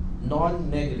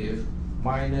non-negative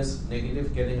minus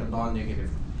negative getting a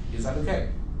non-negative. Is that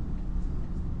okay?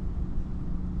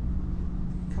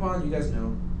 Come on, you guys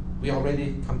know. We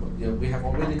have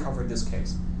already covered this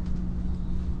case.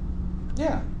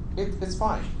 Yeah, it's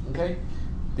fine, okay?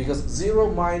 Because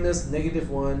 0 minus negative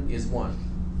 1 is 1.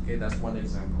 Okay, that's one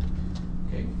example.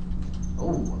 Okay.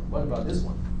 Oh, what about this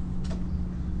one?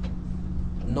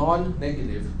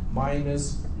 Non-negative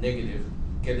minus negative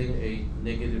getting a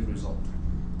negative result.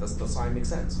 Does the sign make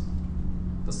sense?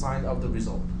 The sign of the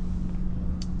result.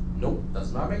 Nope,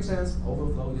 does not make sense.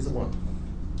 Overflow is a 1.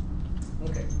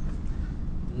 Okay.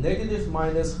 Negative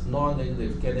minus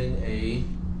non-negative getting a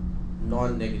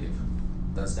non-negative.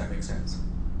 Does that make sense?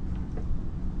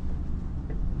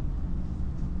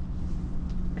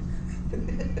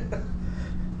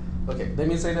 Okay, let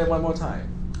me say that one more time.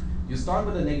 You start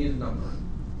with a negative number,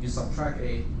 you subtract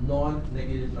a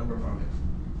non-negative number from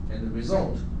it, and the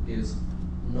result is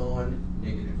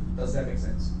non-negative. Does that make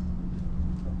sense?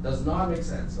 Does not make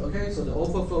sense. Okay, so the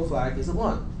overflow flag is a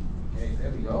 1. Okay,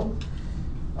 there we go.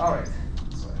 All right,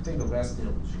 so I think the rest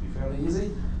should be fairly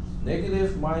easy.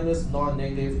 Negative minus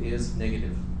non-negative is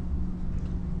negative.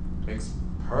 Makes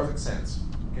perfect sense.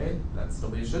 Okay, that's the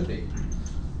way it should be.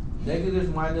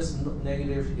 Negative minus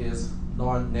negative is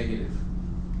non-negative.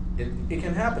 It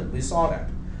can happen. We saw that.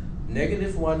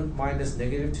 Negative 1 minus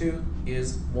negative 2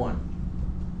 is 1.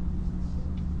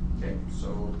 Okay,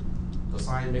 so the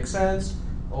sign makes sense.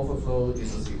 Overflow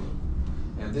is a 0.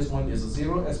 And this one is a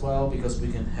 0 as well because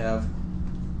we can have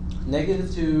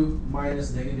negative 2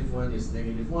 minus negative 1 is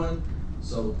negative 1.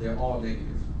 So they're all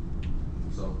negative.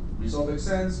 So result makes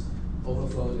sense.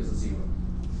 Overflow is a 0.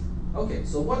 Okay,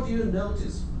 so what do you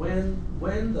notice?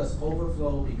 When does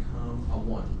overflow become a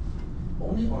 1?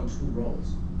 Only on 2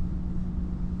 rows.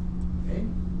 Okay?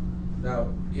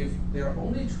 Now, if there are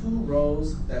only 2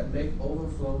 rows that make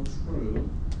overflow true,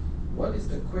 what is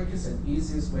the quickest and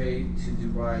easiest way to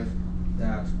derive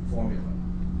that formula?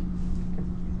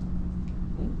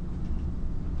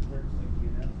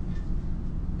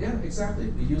 Yeah, exactly.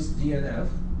 We use DNF,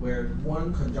 where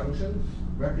one conjunction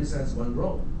represents 1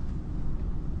 row.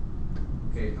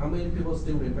 Okay, how many people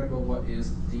still remember what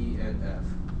is DNF?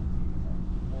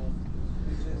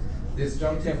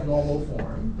 Disjunctive normal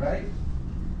form, right?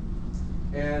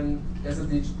 And as a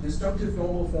disjunctive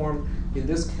normal form, in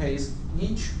this case,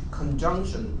 each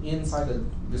conjunction inside the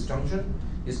disjunction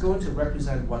is going to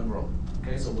represent 1 row.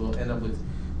 Okay, so we'll end up with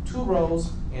 2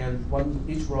 rows, and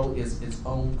each row is its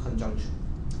own conjunction.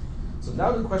 So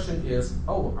now the question is,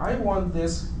 oh, I want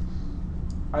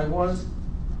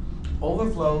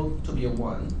overflow to be a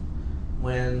 1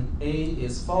 when A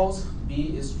is false,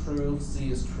 B is true,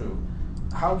 C is true.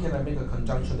 How can I make a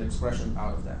conjunction expression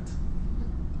out of that?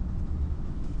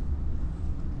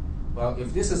 Well,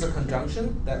 if this is a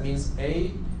conjunction, that means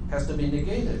A has to be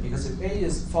negated, because if A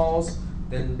is false,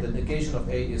 then the negation of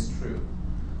A is true.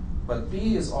 But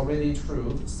B is already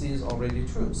true, C is already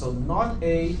true. So not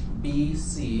A, B,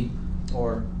 C,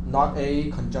 or not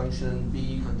A conjunction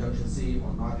B conjunction C,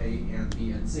 or not A and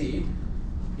B and C,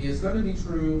 is going to be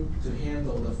true to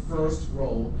handle the first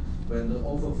row when the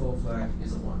overflow flag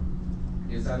is a 1.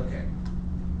 Is that okay?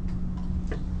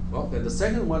 Well, then the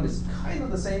second one is kind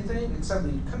of the same thing, except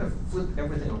we kind of flip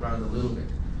everything around a little bit.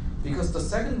 Because the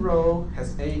second row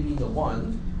has A being a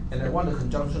 1, and I want the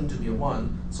conjunction to be a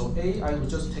 1, so A, I will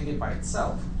just take it by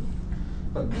itself.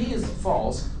 But B is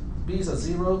false, B is a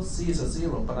 0, C is a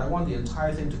 0, but I want the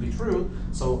entire thing to be true,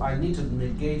 so I need to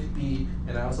negate B,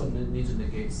 and I also need to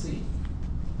negate C.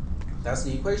 That's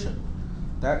the equation.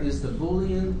 That is the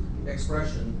Boolean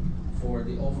expression for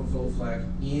the overflow flag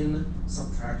in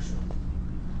subtraction.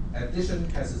 Addition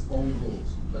has its own rules,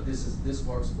 but this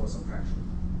works for subtraction.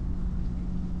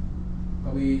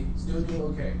 Are we still doing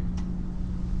okay?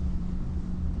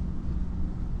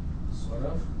 Sort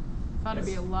of? I thought it'd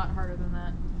be a lot harder than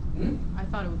that. I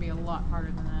thought it would be a lot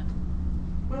harder than that.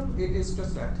 Well, it's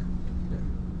just that. Yeah.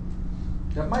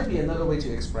 There might be another way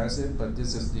to express it, but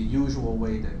this is the usual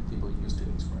way that people used to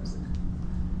express it.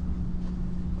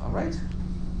 All right?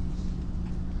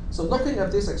 So looking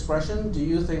at this expression, do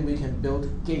you think we can build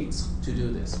gates to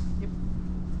do this? Yep.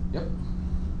 Yep.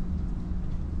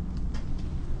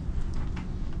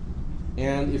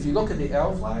 And if you look at the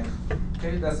L flag,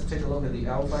 okay, let's take a look at the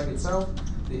L flag itself.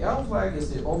 The L flag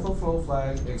is the overflow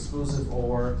flag exclusive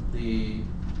or the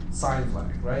sign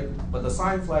flag, right? But the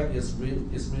sign flag is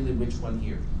really which one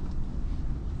here?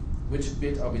 Which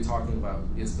bit are we talking about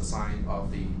is the sign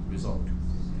of the result?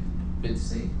 Bit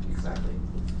C, exactly.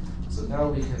 So now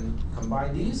we can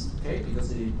combine these, okay,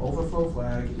 because the overflow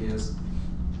flag is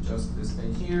just this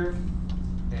thing here,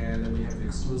 and then we have the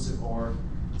exclusive OR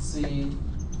C.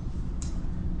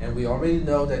 And we already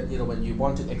know that when you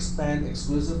want to expand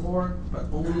exclusive OR, but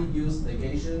only use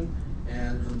negation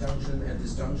and conjunction and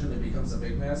disjunction, it becomes a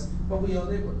big mess. But we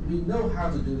know how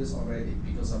to do this already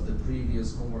because of the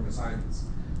previous homework assignments.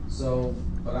 So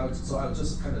I'll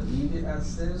just kind of leave it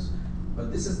as this.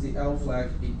 But this is the L flag.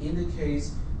 It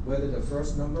indicates whether the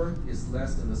first number is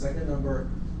less than the second number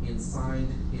in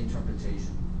signed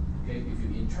interpretation. Okay, if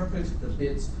you interpret the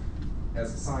bits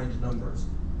as signed numbers,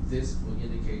 this will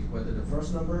indicate whether the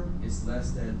first number is less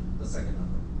than the second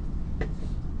number.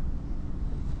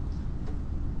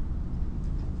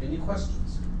 Any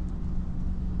questions?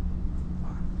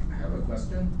 I have a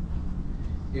question.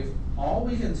 If all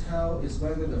we can tell is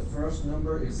whether the first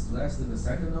number is less than the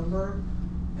second number,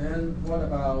 then what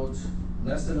about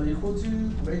less than or equal to,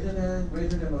 greater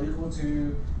than or equal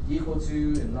to, equal to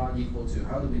and not equal to.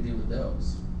 How do we deal with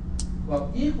those?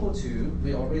 Well, equal to,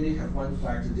 we already have one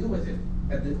flag to deal with it.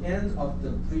 At the end of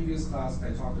the previous class,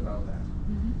 I talked about that,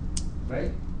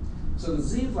 right? So the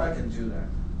Z flag can do that.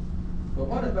 But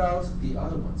what about the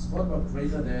other ones? What about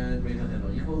greater than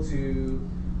or equal to,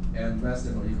 and less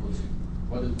than or equal to?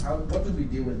 What do we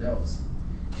deal with those?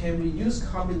 Can we use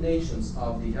combinations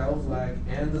of the L flag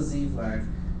and the Z flag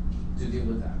to deal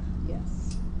with that?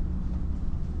 Yes.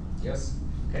 Yes?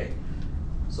 Okay.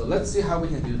 So let's see how we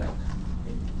can do that.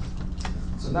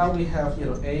 So now we have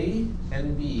A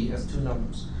and B as two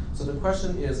numbers. So the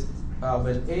question is,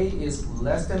 when A is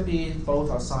less than B, both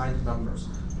are signed numbers.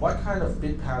 What kind of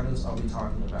bit patterns are we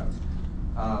talking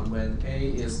about? When A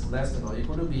is less than or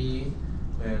equal to B,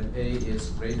 when A is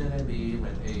greater than B,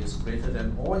 when A is greater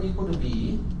than or equal to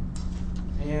B,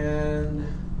 and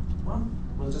well,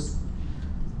 we'll just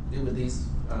deal with these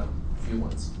few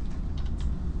ones.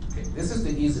 Okay, this is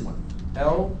the easy one.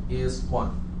 L is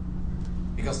 1.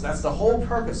 Because that's the whole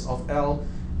purpose of L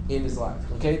in its life.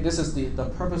 Okay, this is the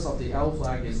purpose of the L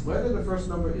flag is whether the first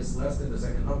number is less than the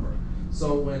second number.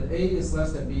 So when A is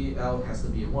less than B, L has to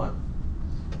be a 1.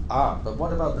 But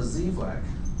what about the Z flag?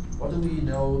 What do we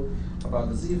know about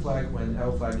the Z flag when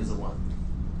L flag is a 1?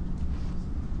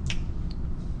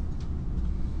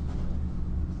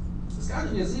 It's got to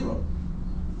be a 0.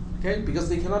 Okay, because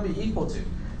they cannot be equal to.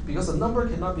 Because a number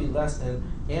cannot be less than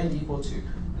and equal to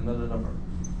another number.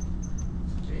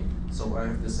 So I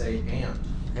have to say and,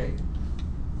 okay?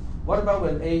 What about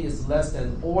when A is less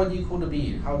than or equal to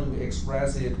B? How do we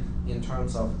express it in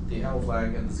terms of the L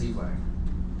flag and the Z flag?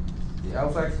 The L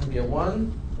flag can be a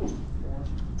 1,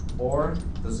 or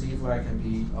the Z flag can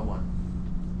be a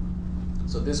 1.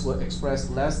 So this will express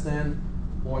less than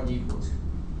or equal to.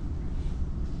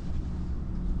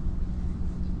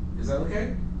 Is that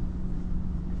okay?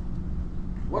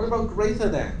 What about greater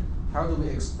than? How do we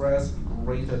express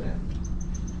greater than?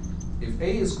 If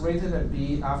A is greater than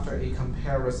B after a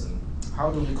comparison, how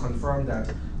do we confirm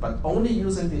that? But only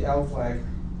using the L flag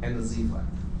and the Z flag.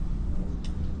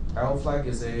 L flag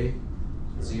is a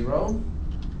 0,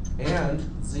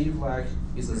 and Z flag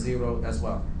is a 0 as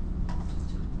well.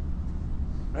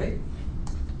 Right?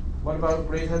 What about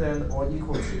greater than or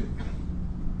equal to?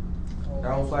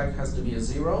 L flag has to be a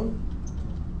 0,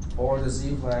 or the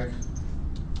Z flag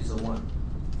is a 1.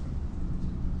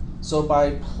 So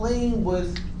by playing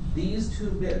with these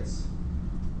two bits,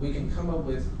 we can come up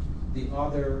with the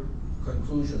other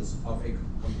conclusions of a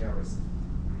comparison.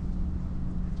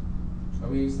 Are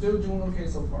we still doing okay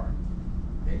so far?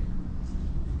 Okay.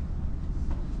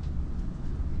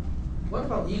 What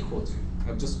about equal to?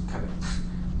 I'll just kind of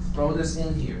throw this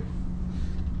in here.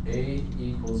 A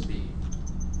equals B.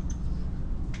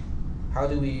 How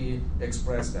do we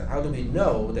express that? How do we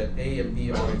know that A and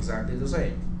B are exactly the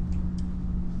same?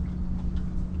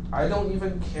 I don't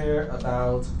even care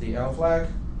about the L flag,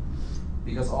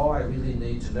 because all I really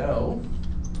need to know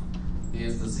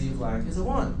is the Z flag is a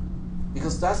 1.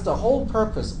 Because that's the whole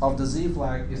purpose of the Z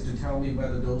flag, is to tell me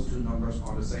whether those two numbers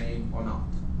are the same or not.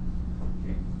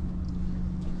 Okay.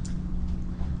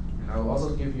 And I'll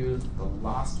also give you the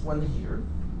last one here,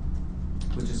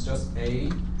 which is just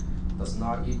A does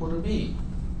not equal to B.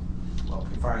 Well,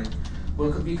 fine.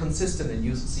 We could be consistent and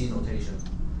use C notation.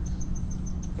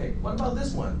 Okay, what about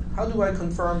this one? How do I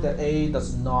confirm that A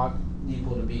does not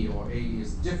equal to B, or A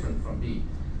is different from B?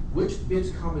 Which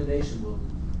bit combination will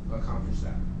accomplish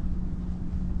that?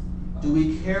 Do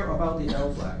we care about the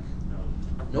L flag?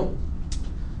 No. Nope.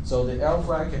 So the L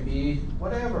flag can be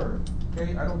whatever.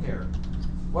 Okay, I don't care.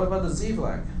 What about the Z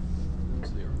flag?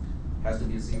 0. Has to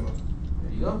be 0.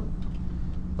 There you go.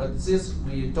 But since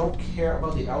we don't care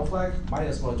about the L flag, might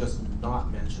as well just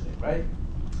not mention it, right?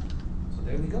 So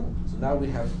there we go. So now we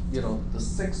have, the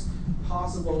 6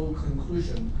 possible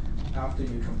conclusion after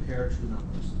you compare two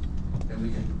numbers. And we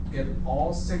can get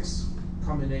all 6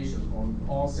 combinations on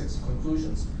all 6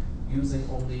 conclusions using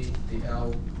only the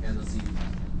L and the Z.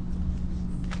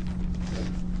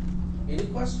 Any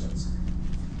questions?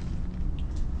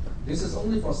 This is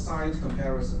only for signed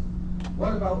comparison.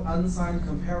 What about unsigned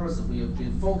comparison? We have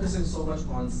been focusing so much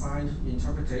on signed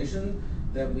interpretation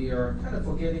that we are kind of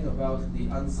forgetting about the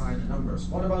unsigned numbers.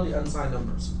 What about the unsigned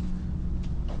numbers?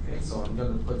 Okay, so I'm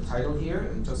going to put the title here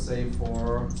and just say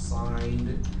for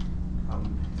signed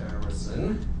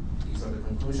comparison. These are the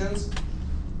conclusions.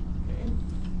 Okay.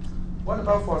 What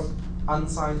about for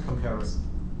unsigned comparison?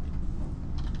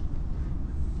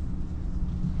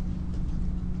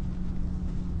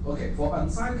 Okay, for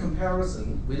unsigned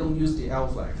comparison, we don't use the L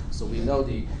flag. So we know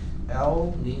the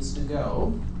L needs to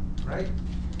go, right?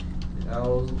 The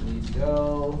L needs to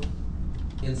go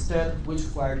Instead, which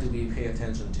flag do we pay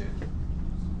attention to?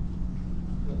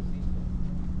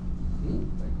 Hmm?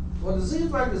 Well, the Z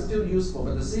flag is still useful,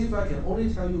 but the Z flag can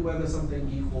only tell you whether something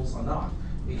equals or not.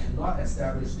 It cannot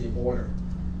establish the order.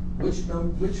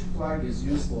 Which flag is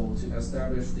useful to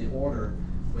establish the order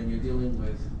when you're dealing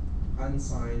with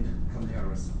unsigned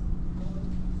comparison?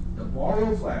 The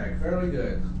borrow flag, very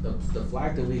good. The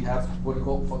flag that we have quote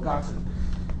unquote forgotten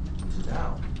to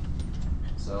now.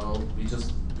 So we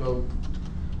just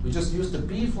use the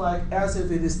B flag as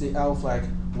if it is the L flag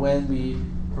when we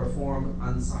perform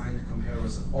unsigned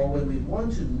comparison. Or when we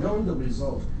want to know the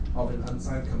result of an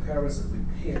unsigned comparison, we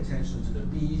pay attention to the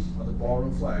B or the borrow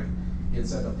flag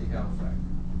instead of the L flag.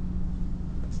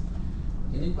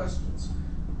 Any questions?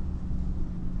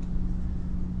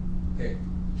 Okay,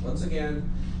 once again,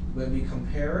 when we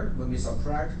compare, when we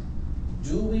subtract,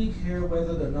 do we care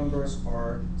whether the numbers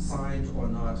are signed or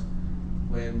not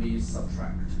when we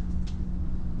subtract?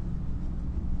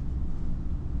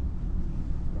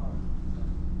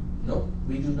 Nope,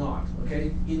 we do not,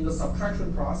 okay? In the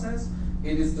subtraction process,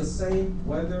 it is the same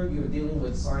whether you're dealing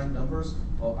with signed numbers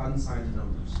or unsigned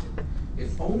numbers.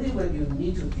 It's only when you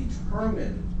need to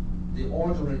determine the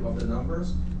ordering of the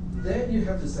numbers, then you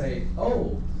have to say,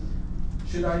 oh,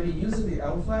 should I be using the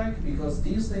L flag because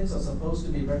these things are supposed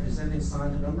to be representing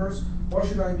signed numbers, or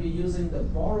should I be using the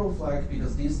borrow flag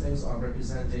because these things are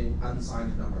representing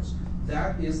unsigned numbers?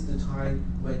 That is the time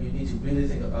when you need to really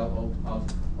think about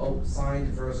signed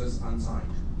versus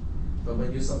unsigned. But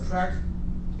when you subtract,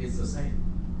 it's the same.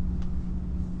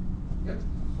 Yep.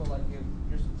 So like if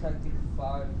you're subtracting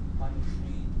 5 minus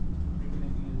 3, you're going to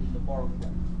be using the borrow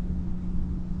flag.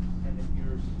 And if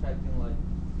you're subtracting like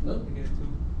No. -2.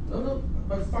 No,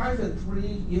 but 5 and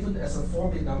 3, even as a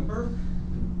four-bit number,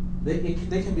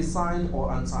 they can be signed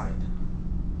or unsigned.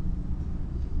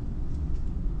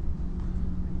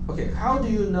 Okay, how do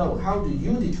you know, how do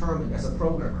you determine as a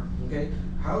programmer, okay,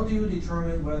 how do you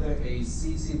determine whether a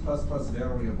C++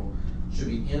 variable should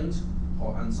be int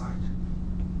or unsigned?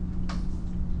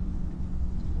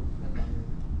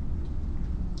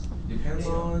 Depends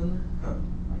on, huh?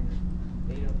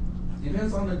 Data.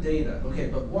 Depends on the data. Okay,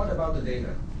 but what about the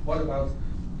data? What about,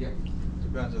 yeah?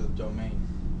 Depends on the domain.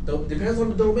 Depends on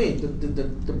the domain,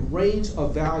 the range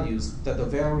of values that the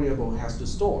variable has to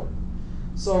store.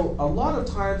 So a lot of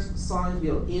times, signed,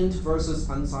 int versus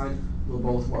unsigned will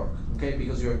both work, okay?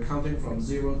 Because you're counting from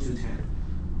 0 to 10.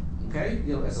 Okay?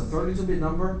 As a 32-bit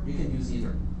number, you can use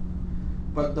either.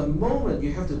 But the moment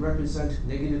you have to represent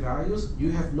negative values,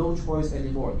 you have no choice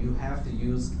anymore. You have to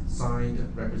use signed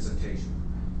representation,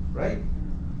 right?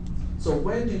 So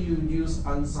when do you use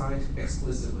unsigned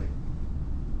explicitly?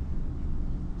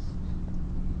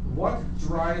 What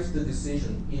drives the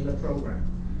decision in the program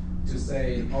to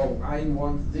say, oh, I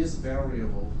want this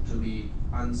variable to be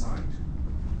unsigned?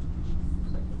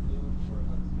 It's like a loop or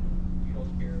you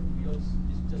don't care. You don't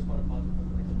just want to positive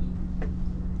like a loop.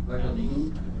 Like a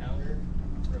loop? Counter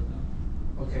or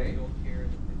the. Okay. You don't care.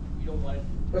 You don't want it.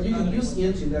 But you can use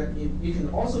int in that. You can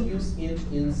also use int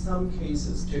in some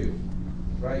cases too,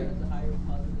 right? It has a higher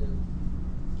positive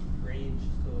range.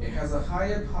 So It has a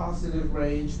higher positive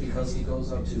range because it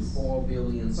goes up to 4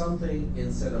 billion something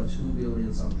instead of 2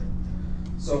 billion something.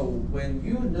 So when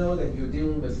you know that you're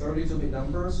dealing with 32-bit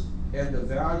numbers and the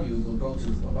value will go to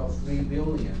about 3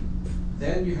 billion,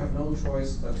 then you have no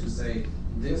choice but to say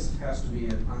this has to be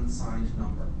an unsigned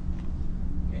number.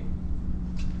 Okay.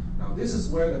 Now this is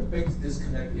where the big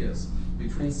disconnect is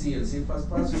between C and C++,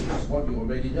 which is what you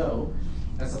already know,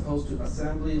 as opposed to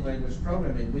assembly language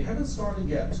programming. We haven't started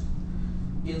yet.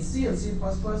 In C and C++,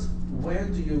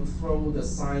 when do you throw the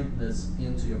signedness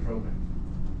into your program?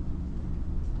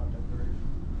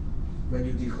 When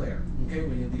you declare. Okay,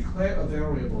 when you declare a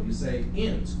variable, you say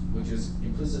int, which is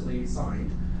implicitly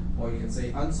signed, or you can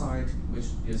say unsigned, which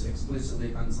is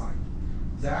explicitly unsigned.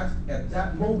 That, at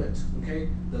that moment, okay,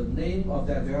 the name of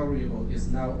that variable is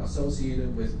now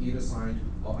associated with either signed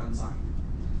or unsigned.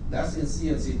 That's in C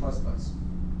and C++.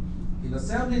 In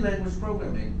assembly language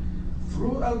programming,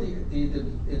 throughout the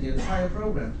entire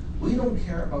program, we don't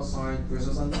care about signed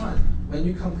versus unsigned. When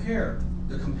you compare,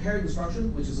 the compare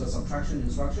instruction, which is a subtraction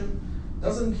instruction,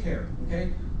 doesn't care,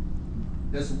 okay?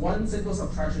 There's one simple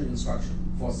subtraction instruction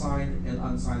for signed and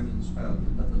unsigned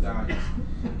values.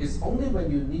 It's only when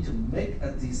you need to make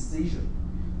a decision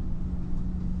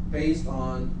based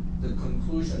on the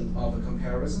conclusion of a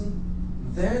comparison,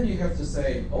 then you have to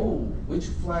say, oh, which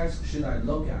flags should I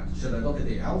look at? Should I look at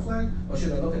the L flag or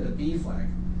should I look at the B flag?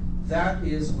 That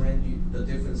is when the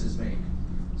difference is made.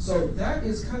 So that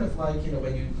is kind of like,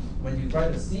 when you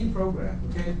write a C program,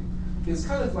 okay? It's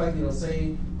kind of like,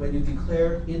 saying when you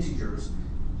declare integers,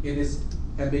 it is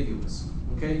ambiguous.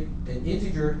 Okay, an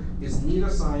integer is neither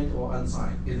signed or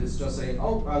unsigned. It is just saying,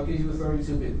 oh, I'll give you a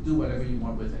 32-bit, do whatever you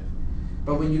want with it.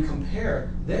 But when you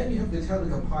compare, then you have to tell the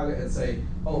compiler and say,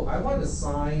 oh, I want a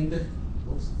signed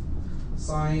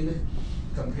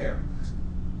compare.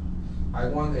 I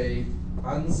want a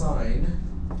unsigned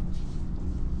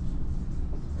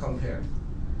compare.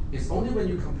 It's only when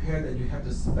you compare that you have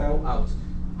to spell out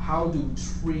how to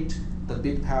treat the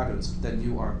bit patterns that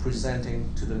you are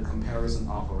presenting to the comparison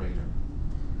operator.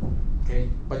 Okay,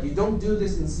 but you don't do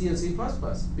this in C and C++,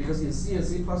 because in C and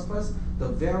C++, the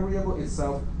variable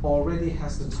itself already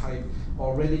has the type,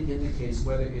 already indicates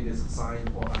whether it is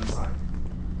signed or unsigned.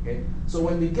 Okay, so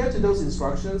when we get to those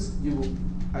instructions,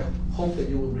 I hope that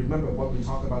you will remember what we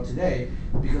talked about today,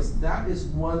 because that is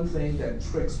one thing that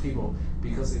tricks people,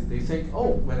 because if they think,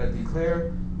 oh, when I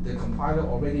declare, the compiler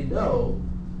already knows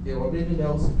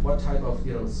what type of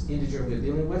integer we're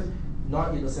dealing with,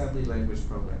 not in assembly language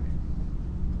programming.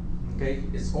 Okay,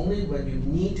 it's only when you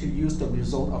need to use the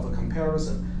result of a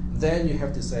comparison, then you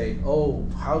have to say, oh,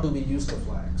 how do we use the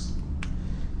flags?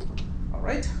 All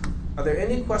right, are there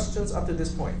any questions up to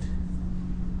this point?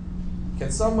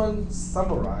 Can someone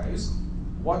summarize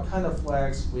what kind of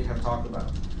flags we have talked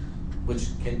about, which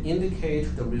can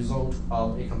indicate the result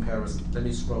of a comparison? Let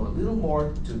me scroll a little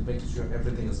more to make sure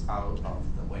everything is out of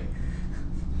the way.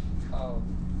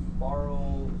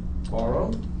 Borrow.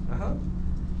 Borrow,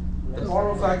 The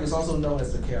borrow flag is also known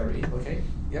as the carry, okay?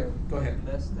 Yep, go ahead.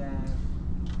 Less than.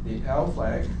 The L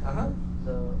flag,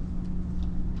 The.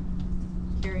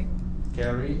 Carry.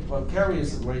 Carry, well, carry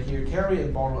is right here. Carry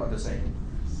and borrow are the same.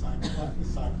 Sign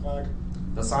flag.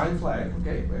 The sign flag,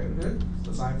 okay, very good.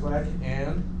 The sign flag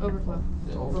and Overflow.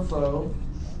 the overflow.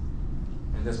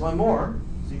 And there's one more.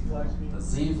 Z flag. The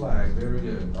Z flag, very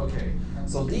good. Okay,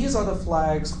 so these are the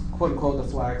flags, quote unquote,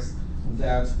 the flags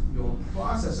that your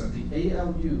processor, the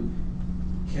ALU,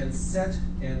 can set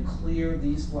and clear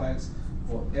these flags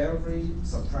for every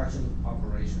subtraction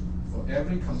operation. For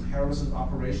every comparison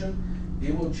operation,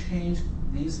 it will change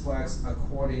these flags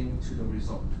according to the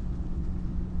result.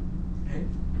 Okay?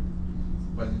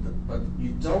 But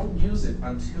you don't use it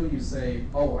until you say,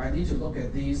 oh, I need to look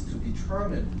at these to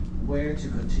determine where to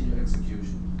continue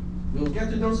execution. We'll get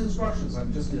to those instructions.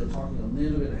 I'm just talking a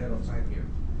little bit ahead of time here.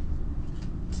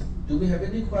 Do we have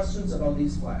any questions about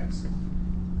these flags?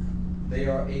 They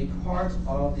are a part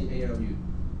of the ALU.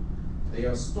 They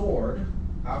are stored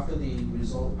after the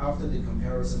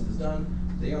comparison is done.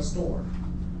 They are stored,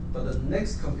 but the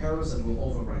next comparison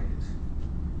will overwrite it.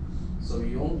 So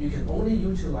you can only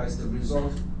utilize the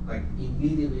result like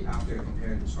immediately after a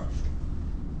compare instruction.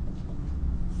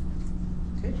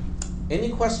 Okay. Any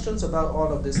questions about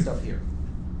all of this stuff here?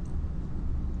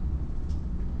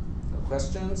 No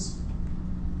questions?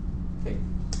 Okay.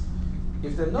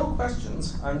 If there are no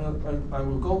questions, I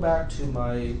will go back to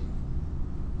my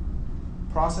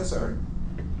processor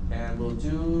and we'll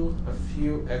do a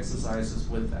few exercises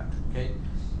with that. Okay.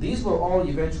 These will all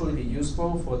eventually be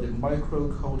useful for the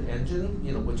microcode engine,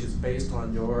 which is based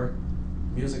on your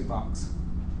music box.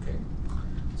 Okay.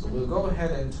 So we'll go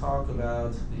ahead and talk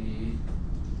about the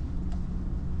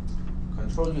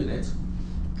control unit.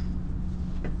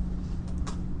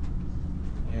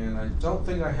 And I don't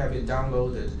think I have it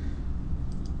downloaded.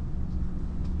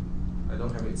 I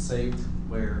don't have it saved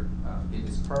where it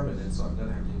is permanent, so I'm going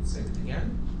to have to save it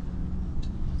again.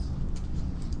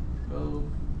 So, go.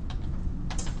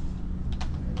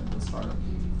 And then we'll start up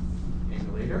the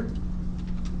emulator.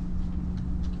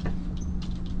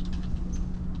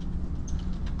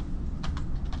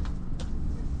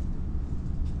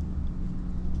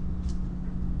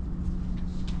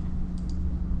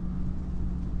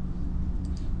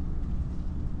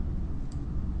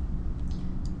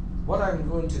 What I'm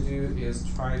going to do is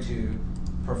try to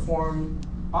perform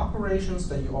operations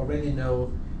that you already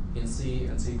know in C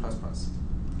and C++.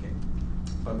 Okay,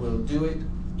 but we'll do it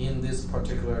in this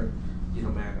particular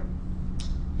manner.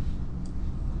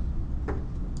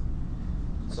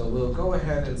 So we'll go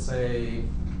ahead and say,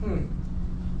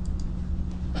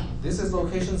 this is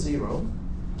location 0,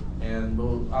 and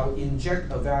I'll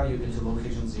inject a value into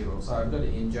location 0. So I'm going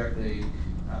to inject a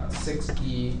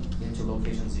 6E into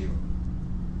location 0.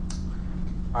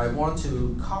 I want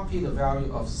to copy the value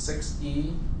of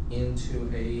 6E into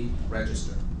a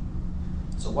register.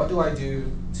 So what do I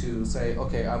do to say,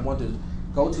 okay, I want to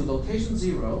go to location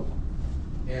 0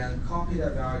 and copy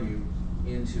that value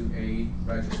into a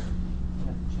register? You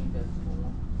have to change that to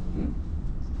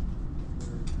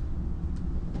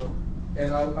 1.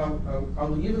 And I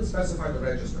will even specify the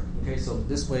register. Okay, so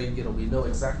this way, we know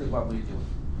exactly what we're doing.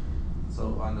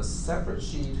 So on a separate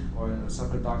sheet or in a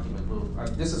separate document,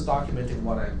 this is documenting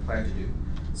what I plan to do.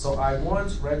 So I want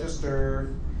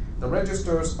the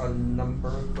registers are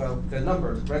they're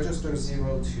numbered, register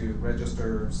 0 to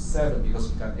register 7 because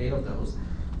we've got 8 of those.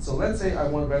 So let's say I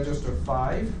want register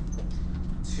 5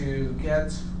 to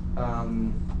get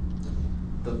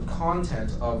the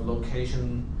content of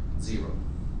location 0.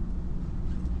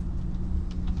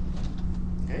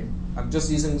 Okay, I'm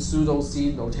just using pseudo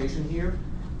C notation here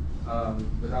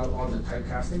without all the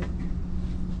typecasting.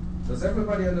 Does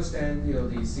everybody understand,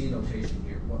 the C notation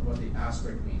here? What the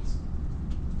asterisk means?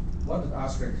 What does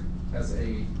asterisk as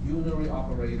a unary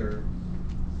operator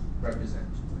represent?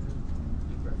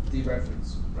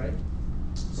 Dereference, right?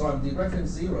 So I'm dereference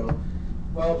 0.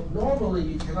 Well, normally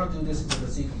you cannot do this with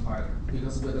a C compiler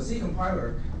because with a C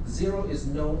compiler, 0 is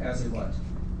known as a what?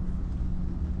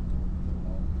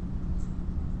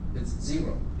 It's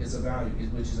 0. It's a value,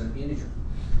 which is an integer.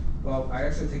 Well, I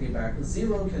actually take it back.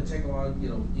 0 can take on,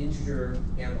 integer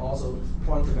and also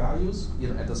quantum values,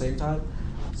 at the same time.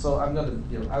 So I'm gonna,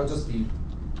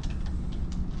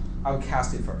 I'll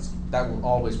cast it first. That will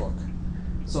always work.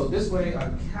 So this way,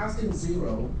 I'm casting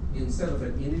 0 instead of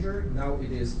an integer. Now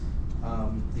it is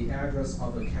the address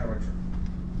of a character.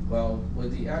 Well,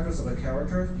 with the address of a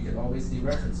character, you can always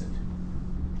dereference it.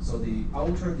 So the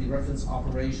outer dereference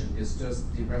operation is just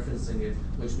dereferencing it,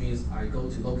 which means I go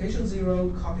to location 0,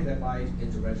 copy that byte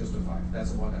into register 5.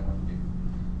 That's what I want to do.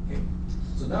 Okay.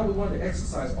 So now we want to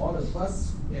exercise all the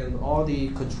bus and all the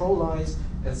control lines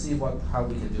and see how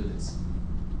we can do this.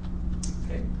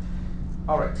 Okay.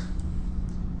 All right.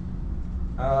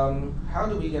 How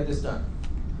do we get this done?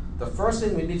 The first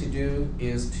thing we need to do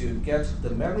is to get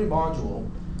the memory module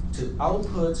to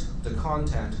output the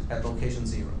content at location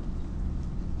 0.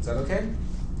 Is that okay?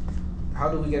 How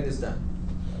do we get this done?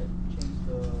 Change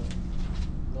the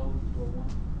load to a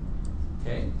 1.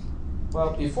 Okay.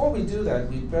 Well, before we do that,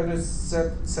 we better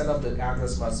set up the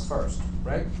address bus first,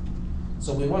 right?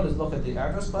 So we want to look at the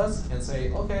address bus and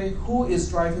say, okay, who is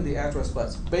driving the address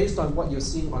bus? Based on what you're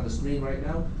seeing on the screen right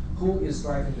now, who is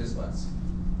driving this bus?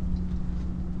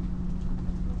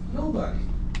 Nobody.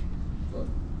 Look,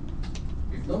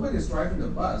 if nobody is driving the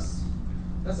bus,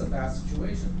 that's a bad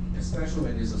situation, especially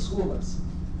when it's a school bus,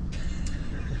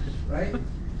 right?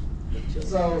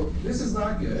 So this is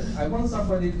not good. I want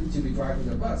somebody to be driving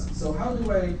the bus. So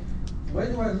where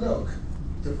do I look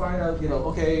to find out,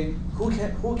 okay, who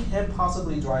can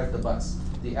possibly drive the bus,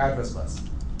 the address bus?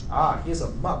 Ah, here's a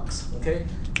MUX, okay?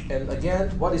 And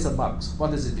again, what is a MUX?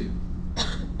 What does it do?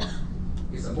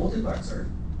 It's a multiplexer.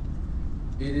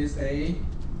 It is a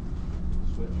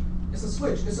Switch. It's a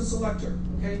switch. It's a selector.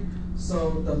 Okay.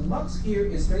 So the MUX here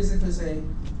is basically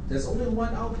saying there's only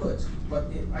one output,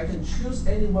 but I can choose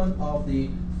any one of the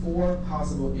 4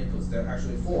 possible inputs. There are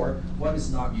actually 4. One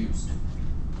is not used.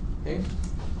 Okay.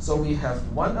 So we have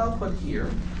one output here.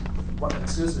 One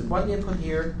input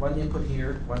here. One input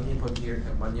here. One input here,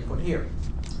 and one input here.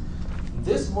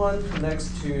 This one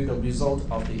connects to the result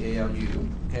of the ALU.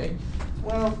 Okay.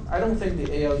 Well, I don't think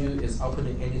the ALU is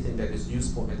outputting anything that is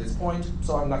useful at this point,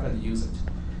 so I'm not going to use it.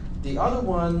 The other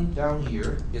one down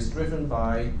here is driven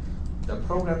by the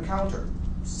program counter.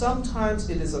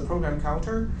 Sometimes it is a program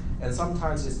counter, and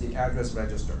sometimes it's the address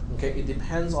register. Okay, it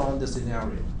depends on the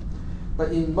scenario.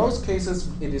 But in most cases,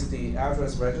 it is the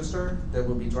address register that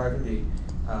will be driving the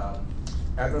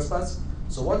address bus.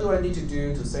 So what do I need to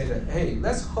do to say that, hey,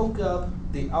 let's hook up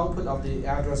the output of the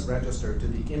address register to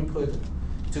the input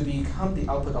to become the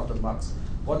output of the MUX?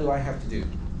 What do I have to do?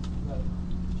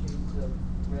 Change the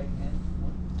reg n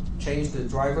 1. Change the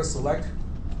driver select.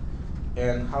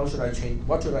 And how should I change?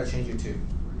 What should I change it to?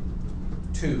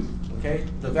 2. Okay.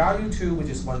 The value 2, which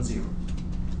is 10.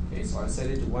 Okay. So I set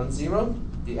it to 10.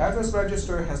 The address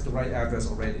register has the right address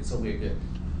already, so we're good.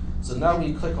 So now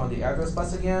we click on the address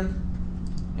bus again,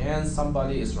 and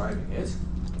somebody is driving it.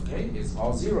 Okay. It's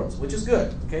all zeros, which is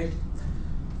good. Okay.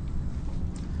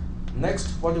 Next,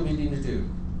 what do we need to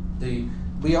do?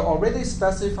 We are already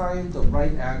specifying the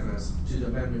right address to the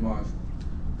memory module,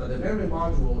 but the memory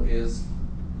module is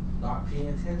not paying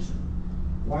attention.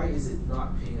 Why is it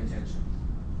not paying attention?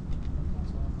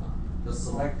 The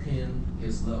select pin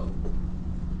is low.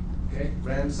 Okay,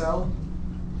 RAM cell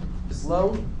is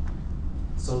low,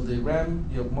 so the RAM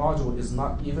module is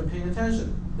not even paying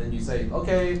attention. Then you say,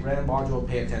 okay, RAM module,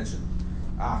 pay attention.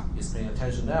 Ah, it's paying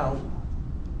attention now.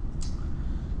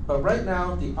 But right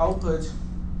now, the output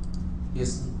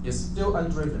is still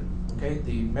undriven. Okay,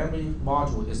 the memory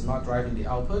module is not driving the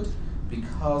output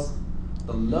because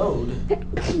the load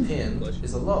pin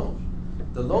is a low.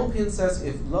 The low pin says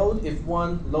if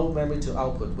 1, load memory to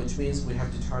output, which means we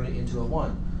have to turn it into a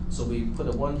 1. So we put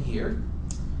a 1 here,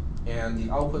 and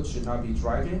the output should not be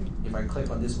driving. If I click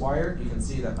on this wire, you can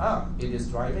see that, it is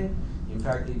driving. In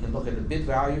fact, you can look at the bit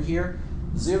value here.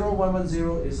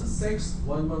 0110 is a 6,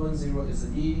 1110 is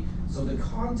an E. So the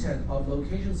content of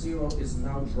location 0 is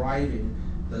now driving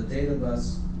the data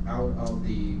bus out of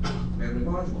the memory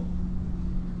module.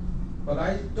 But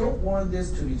I don't want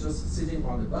this to be just sitting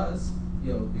on the bus,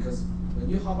 because when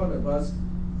you hop on the bus,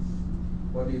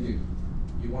 what do?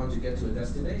 You want to get to a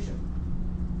destination.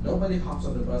 Nobody hops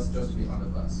on the bus just to be on the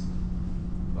bus.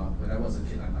 Well, when I was a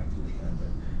kid, I liked doing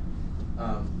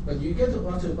that, but you get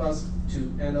onto a bus to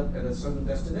end up at a certain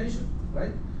destination,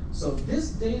 right? So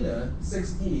this data,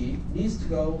 6E, needs to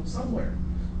go somewhere.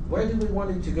 Where do we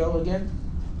want it to go again?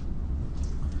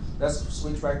 Let's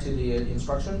switch back to the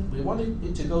instruction. We want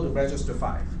it to go to register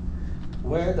 5.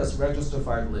 Where does register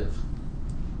 5 live?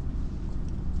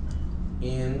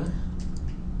 In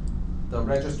the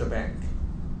register bank.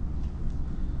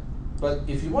 But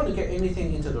if you want to get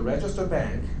anything into the register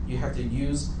bank, you have to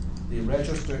use the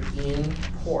register in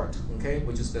port, okay,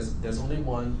 which is there's only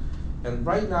one. And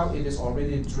right now it is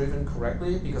already driven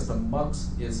correctly because the mux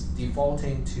is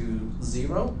defaulting to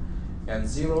 0, and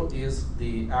 0 is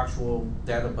the actual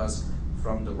data bus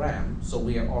from the RAM, so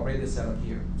we are already set up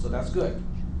here. So that's good.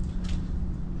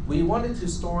 We wanted to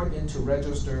store into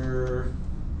register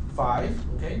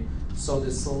 5, okay? So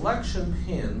the selection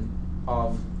pin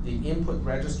of the input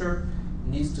register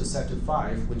needs to set to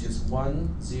 5, which is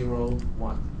 1, 0,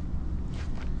 1.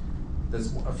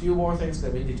 There's a few more things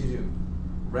that we need to do.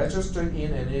 Register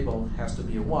in enable has to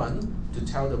be a 1 to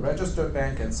tell the register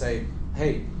bank and say,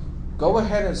 hey, go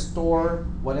ahead and store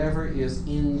whatever is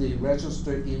in the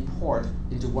register in port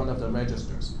into one of the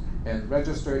registers. And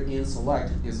register in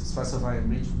select is specifying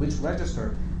which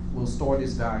register will store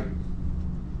this value.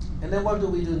 And then what do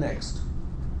we do next?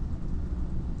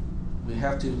 We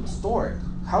have to store it.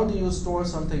 How do you store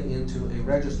something into a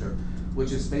register,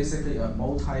 which is basically a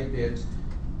multi-bit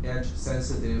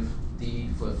edge-sensitive D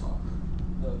flip-flop?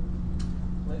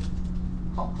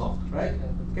 Clock, right?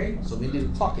 Okay, so we need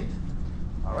to clock it.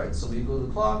 All right, so we go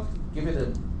to clock, give it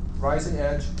a rising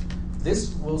edge.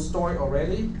 This will store it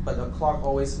already, but the clock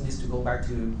always needs to go back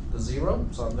to the 0,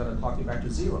 so I'm going to clock it back to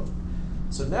 0.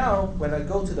 So now, when I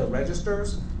go to the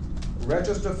registers,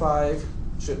 register 5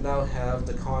 should now have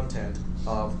the content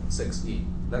of 6E.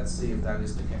 Let's see if that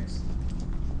is the case.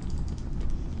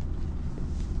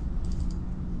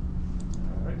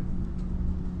 All right.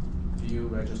 View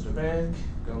register bank,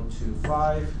 go to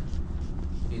 5.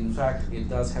 In fact, it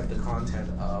does have the content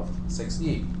of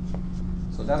 6E.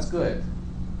 So that's good.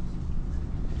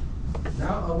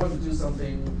 Now I want to do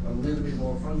something a little bit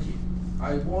more funky.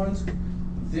 I want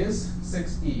this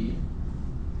 6E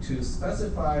to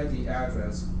specify the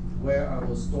address where I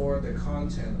will store the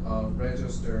content of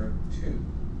register 2.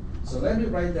 So let me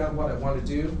write down what I want to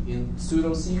do in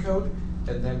pseudo C code,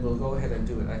 and then we'll go ahead and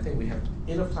do it. I think we have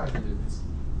enough time to do this.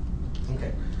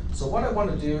 Okay, so what I want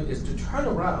to do is to turn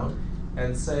around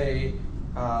and say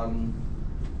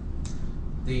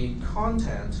the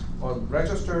content on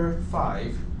register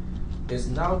 5 is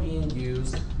now being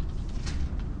used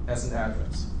as an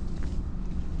address.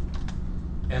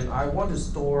 And I want to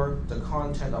store the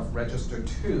content of register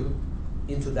 2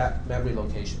 into that memory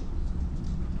location.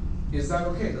 Is that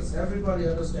okay? Does everybody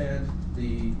understand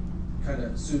the kind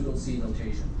of pseudo C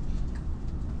notation?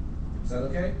 Is that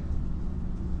okay?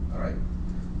 All right.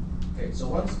 Okay, so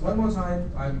one more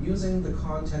time, I'm using the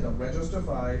content of register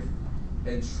 5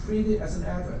 and treat it as an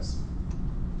address.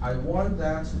 I want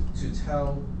that to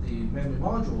tell the memory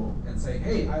module and say,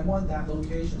 hey, I want that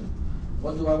location.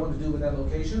 What do I want to do with that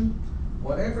location?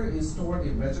 Whatever is stored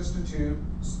in register 2,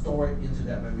 store it into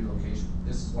that memory location.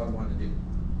 This is what I want to do.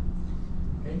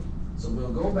 Okay, so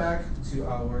we'll go back to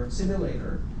our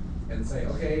simulator and say,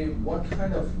 okay, what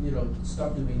kind of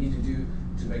stuff do we need to do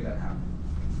to make that happen?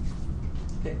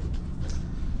 Okay,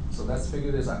 so let's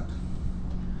figure this out.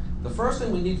 The first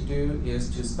thing we need to do is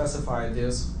to specify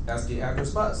this as the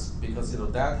address bus, because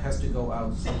that has to go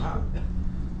out somehow.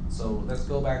 So let's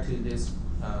go back to this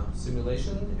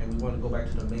simulation, and we want to go back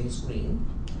to the main screen.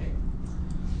 Okay.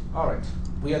 All right,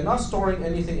 we are not storing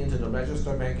anything into the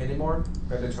register bank anymore.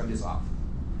 Better turn this off.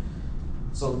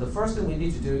 So the first thing we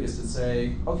need to do is to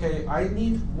say, okay, I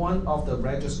need one of the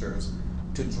registers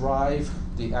to drive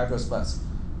the address bus.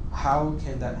 How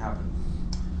can that happen?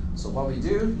 So what we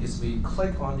do is we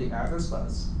click on the address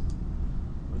bus,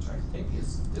 which I think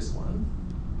is this one.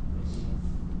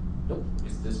 Nope,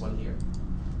 it's this one here.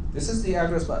 This is the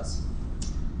address bus.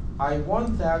 I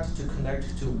want that to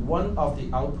connect to one of the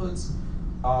outputs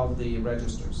of the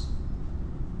registers.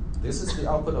 This is the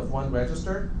output of one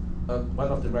register. one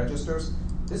of the registers.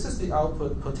 This is the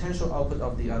output, potential output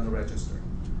of the other register.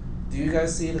 Do you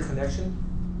guys see the connection?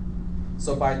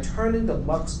 So by turning the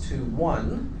mux to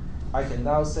 1, I can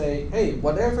now say, hey,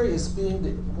 whatever is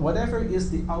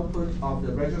the output of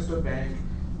the register bank,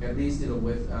 at least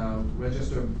with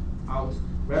register out,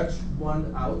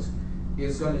 reg1 out,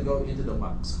 is going to go into the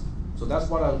mux. So that's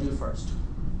what I'll do first.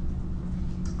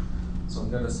 So I'm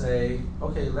going to say,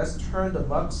 okay, let's turn the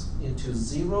mux into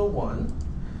 0, 1.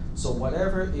 So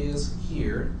whatever is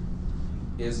here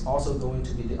is also going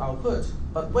to be the output.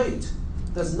 But wait,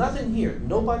 there's nothing here.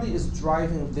 Nobody is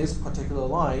driving this particular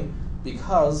line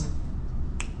because,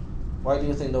 why do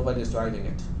you think nobody is driving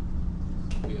it?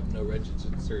 We have no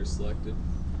registers selected.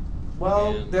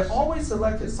 Well, And they're always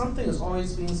selected. Something is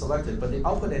always being selected, but the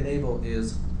output enable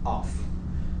is off.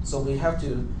 So we have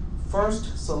to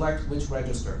first select which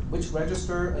register. Which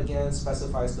register, again,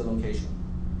 specifies the location.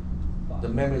 The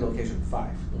memory location 5.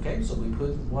 Okay, so we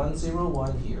put 1, 0,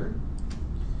 1 here.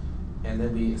 And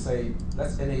then we say,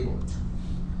 let's enable it.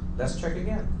 Let's check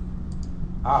again.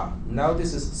 Now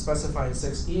this is specifying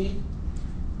 6E,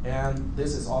 and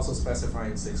this is also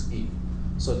specifying 6E.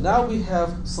 So now we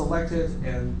have selected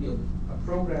and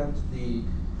programmed the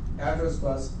address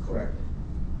bus correctly.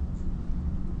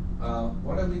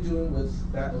 What are we doing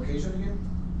with that location again?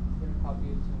 You're gonna copy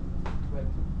it to Reg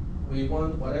 2. We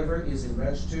want whatever is in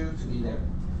Reg 2 to be there.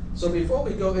 So before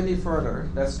we go any further,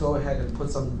 let's go ahead and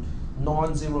put some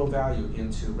non-zero value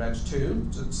into Reg 2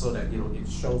 so that it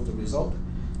shows the result.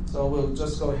 So we'll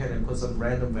just go ahead and put some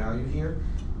random value here.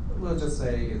 We'll just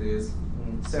say it is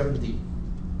 7D.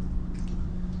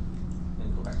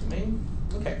 And go back to main.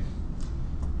 Okay.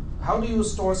 How do you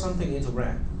store something into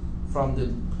RAM? From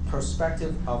the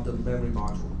perspective of the memory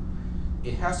module,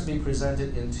 it has to be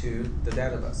presented into the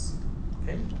data bus.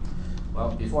 Okay.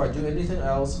 Well, before I do anything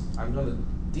else, I'm going to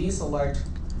deselect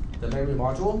the memory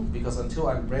module, because until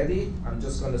I'm ready, I'm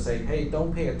just going to say, hey,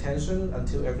 don't pay attention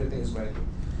until everything is ready.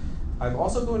 I'm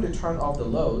also going to turn off the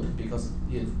load, because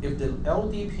if the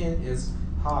LD pin is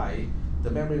high,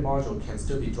 the memory module can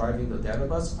still be driving the data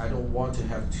bus. I don't want to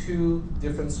have two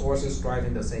different sources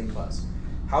driving the same bus.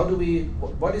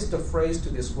 What is the phrase to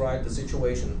describe the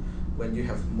situation when you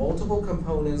have multiple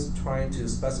components trying to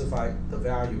specify the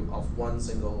value of one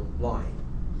single line?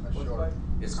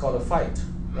 It's called a fight,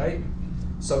 right?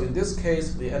 So in this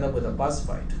case, we end up with a bus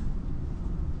fight,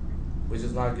 which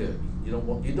is not good. You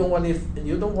don't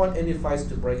want any fights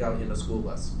to break out in a school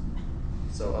bus.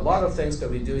 So a lot of things that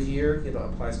we do here,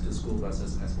 applies to school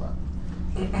buses as well.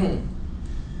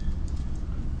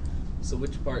 So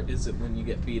which part is it when you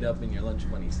get beat up and your lunch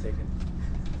money's taken?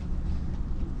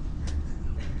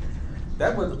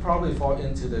 That would probably fall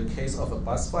into the case of a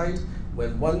bus fight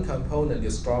when one component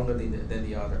is stronger than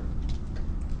the other.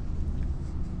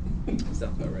 Sounds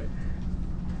about right.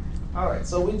 All right,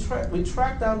 so we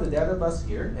track down the data bus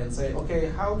here and say, okay,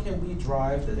 how can we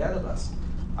drive the data bus?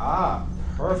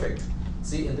 Perfect.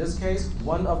 See, in this case,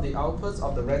 one of the outputs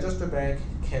of the register bank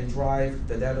can drive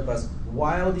the data bus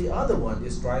while the other one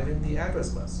is driving the address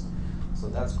bus. So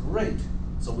that's great.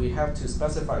 So we have to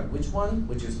specify which one,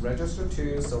 which is register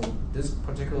 2. So this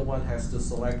particular one has to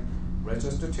select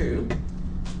register 2,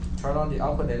 turn on the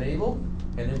output enable,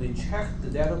 and then we check the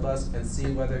data bus and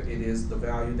see whether it is the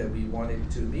value that we want it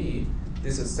to be.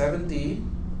 This is 7D,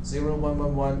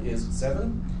 0111 is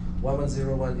 7,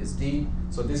 1101 is D,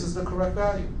 so this is the correct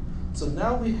value. So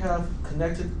now we have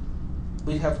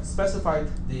specified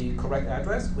the correct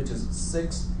address, which is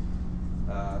 6E.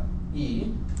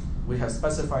 We have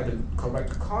specified the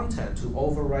correct content to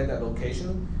override that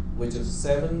location, which is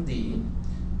 7D.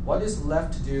 What is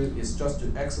left to do is just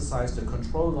to exercise the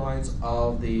control lines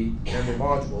of the memory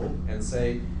module and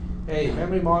say, hey,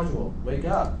 memory module, wake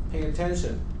up, pay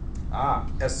attention.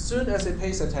 As soon as it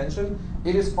pays attention,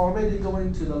 it is already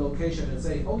going to the location and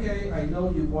saying, okay, I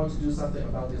know you want to do something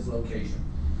about this location.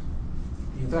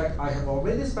 In fact, I have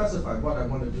already specified what I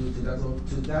want to do to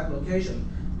that location,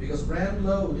 because RAM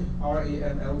load,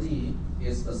 RAMLD,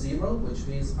 is a 0, which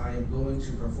means I am going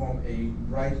to perform a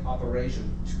write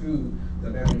operation to the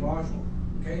memory module,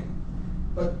 okay?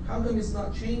 But how come it's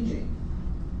not changing?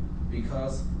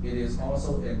 Because it is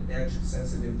also an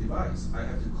edge-sensitive device. I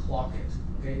have to clock it,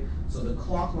 okay? So the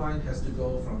clock line has to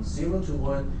go from 0 to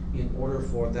 1 in order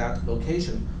for that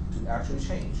location to actually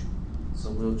change.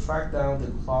 So we'll track down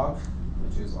the clock,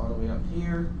 which is all the way up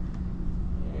here,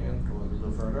 and go a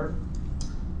little further.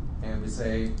 And we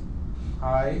say,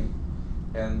 hi,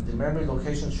 and the memory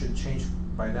location should change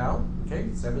by now, okay,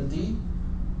 7D.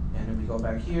 And then we go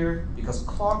back here, because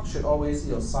clock should always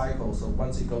cycle, so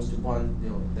once it goes to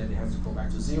 1, then it has to go back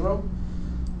to 0.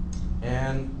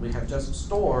 and we have just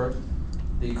stored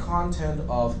the content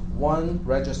of one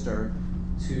register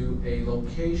to a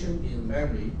location in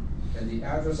memory, and the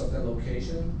address of that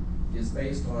location is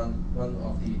based on one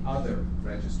of the other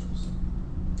registers.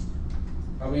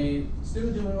 Are we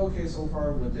still doing okay so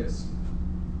far with this?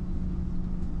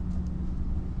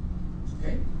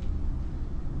 Okay.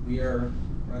 We are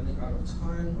running out of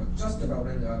time, or just about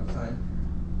running out of time.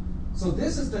 So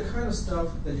this is the kind of stuff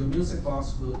that your music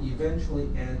box will eventually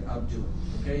end up doing,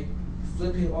 okay?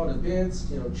 Flipping all the bits,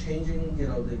 changing,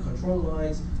 the control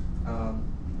lines,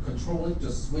 controlling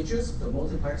the switches, the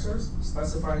multiplexers,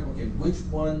 specifying, okay, which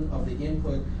one of the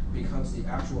input becomes the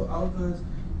actual output,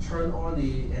 turn on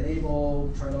the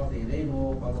enable, turn off the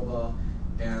enable, blah, blah, blah,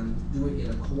 and do it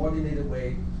in a coordinated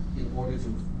way in order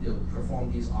to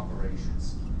perform these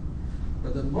operations.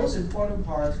 But the most important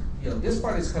part, this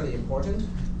part is kind of important,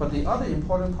 but the other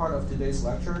important part of today's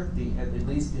lecture, at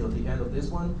least the end of this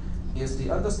one, is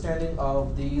the understanding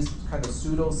of these kind of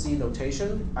pseudo C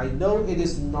notation. I know it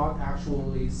is not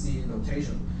actually C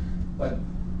notation, but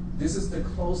this is the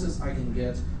closest I can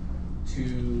get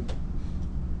to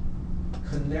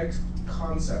connect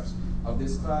concepts of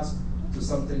this class to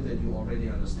something that you already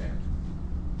understand.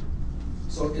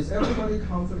 So is everybody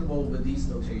comfortable with these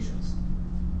notations?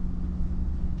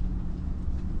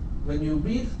 When you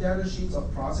read data sheets of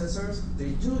processors, they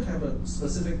do have a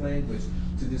specific language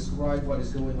to describe what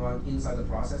is going on inside the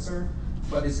processor,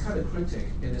 but it's kind of cryptic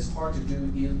and it's hard to do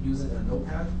using a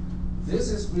notepad.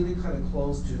 This is really kind of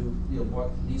close to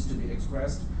what needs to be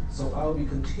expressed, so I'll be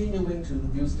continuing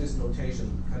to use this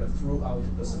notation kind of throughout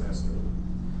the semester.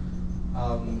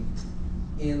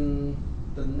 In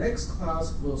the next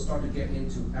class, we'll start to get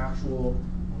into actual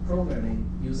programming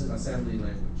using assembly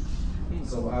language.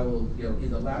 So I will,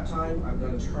 in the lab time, I'm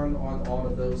going to turn on all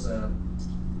of those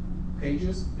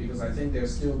pages because I think they're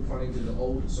still pointing to the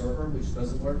old server, which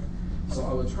doesn't work. So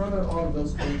I will turn on all of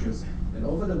those pages, and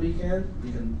over the weekend,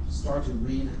 we can start to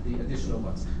read the additional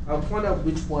ones. I'll point out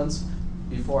which ones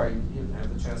before I even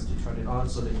have the chance to turn it on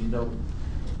so that you know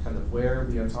kind of where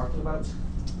we are talking about.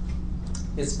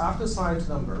 It's after signed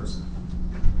numbers,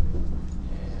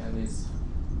 and it's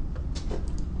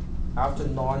after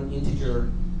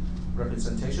non-integer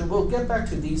representation. We'll get back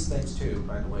to these things too,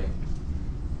 by the way.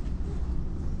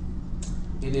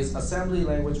 It is assembly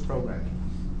language programming.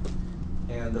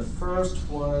 And the first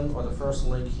one, or the first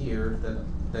link here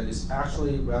that is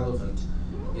actually relevant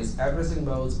is addressing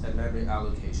modes and memory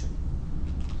allocation.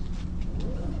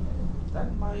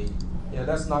 That might,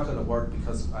 that's not going to work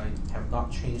because I have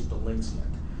not changed the links yet.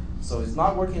 So it's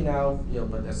not working now,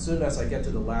 but as soon as I get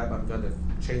to the lab, I'm going to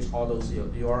change all those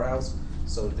URLs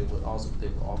so they will all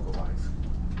go live.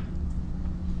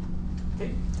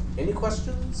 Okay, any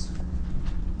questions?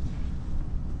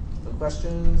 No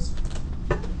questions?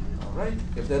 All right,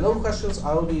 if there are no questions,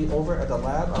 I will be over at the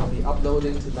lab. I'll be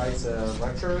uploading tonight's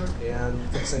lecture and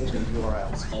fixing the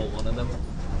URLs. All one of them?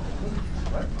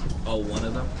 What? All one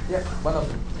of them? Yeah, one of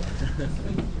them.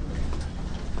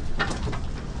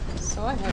 So I have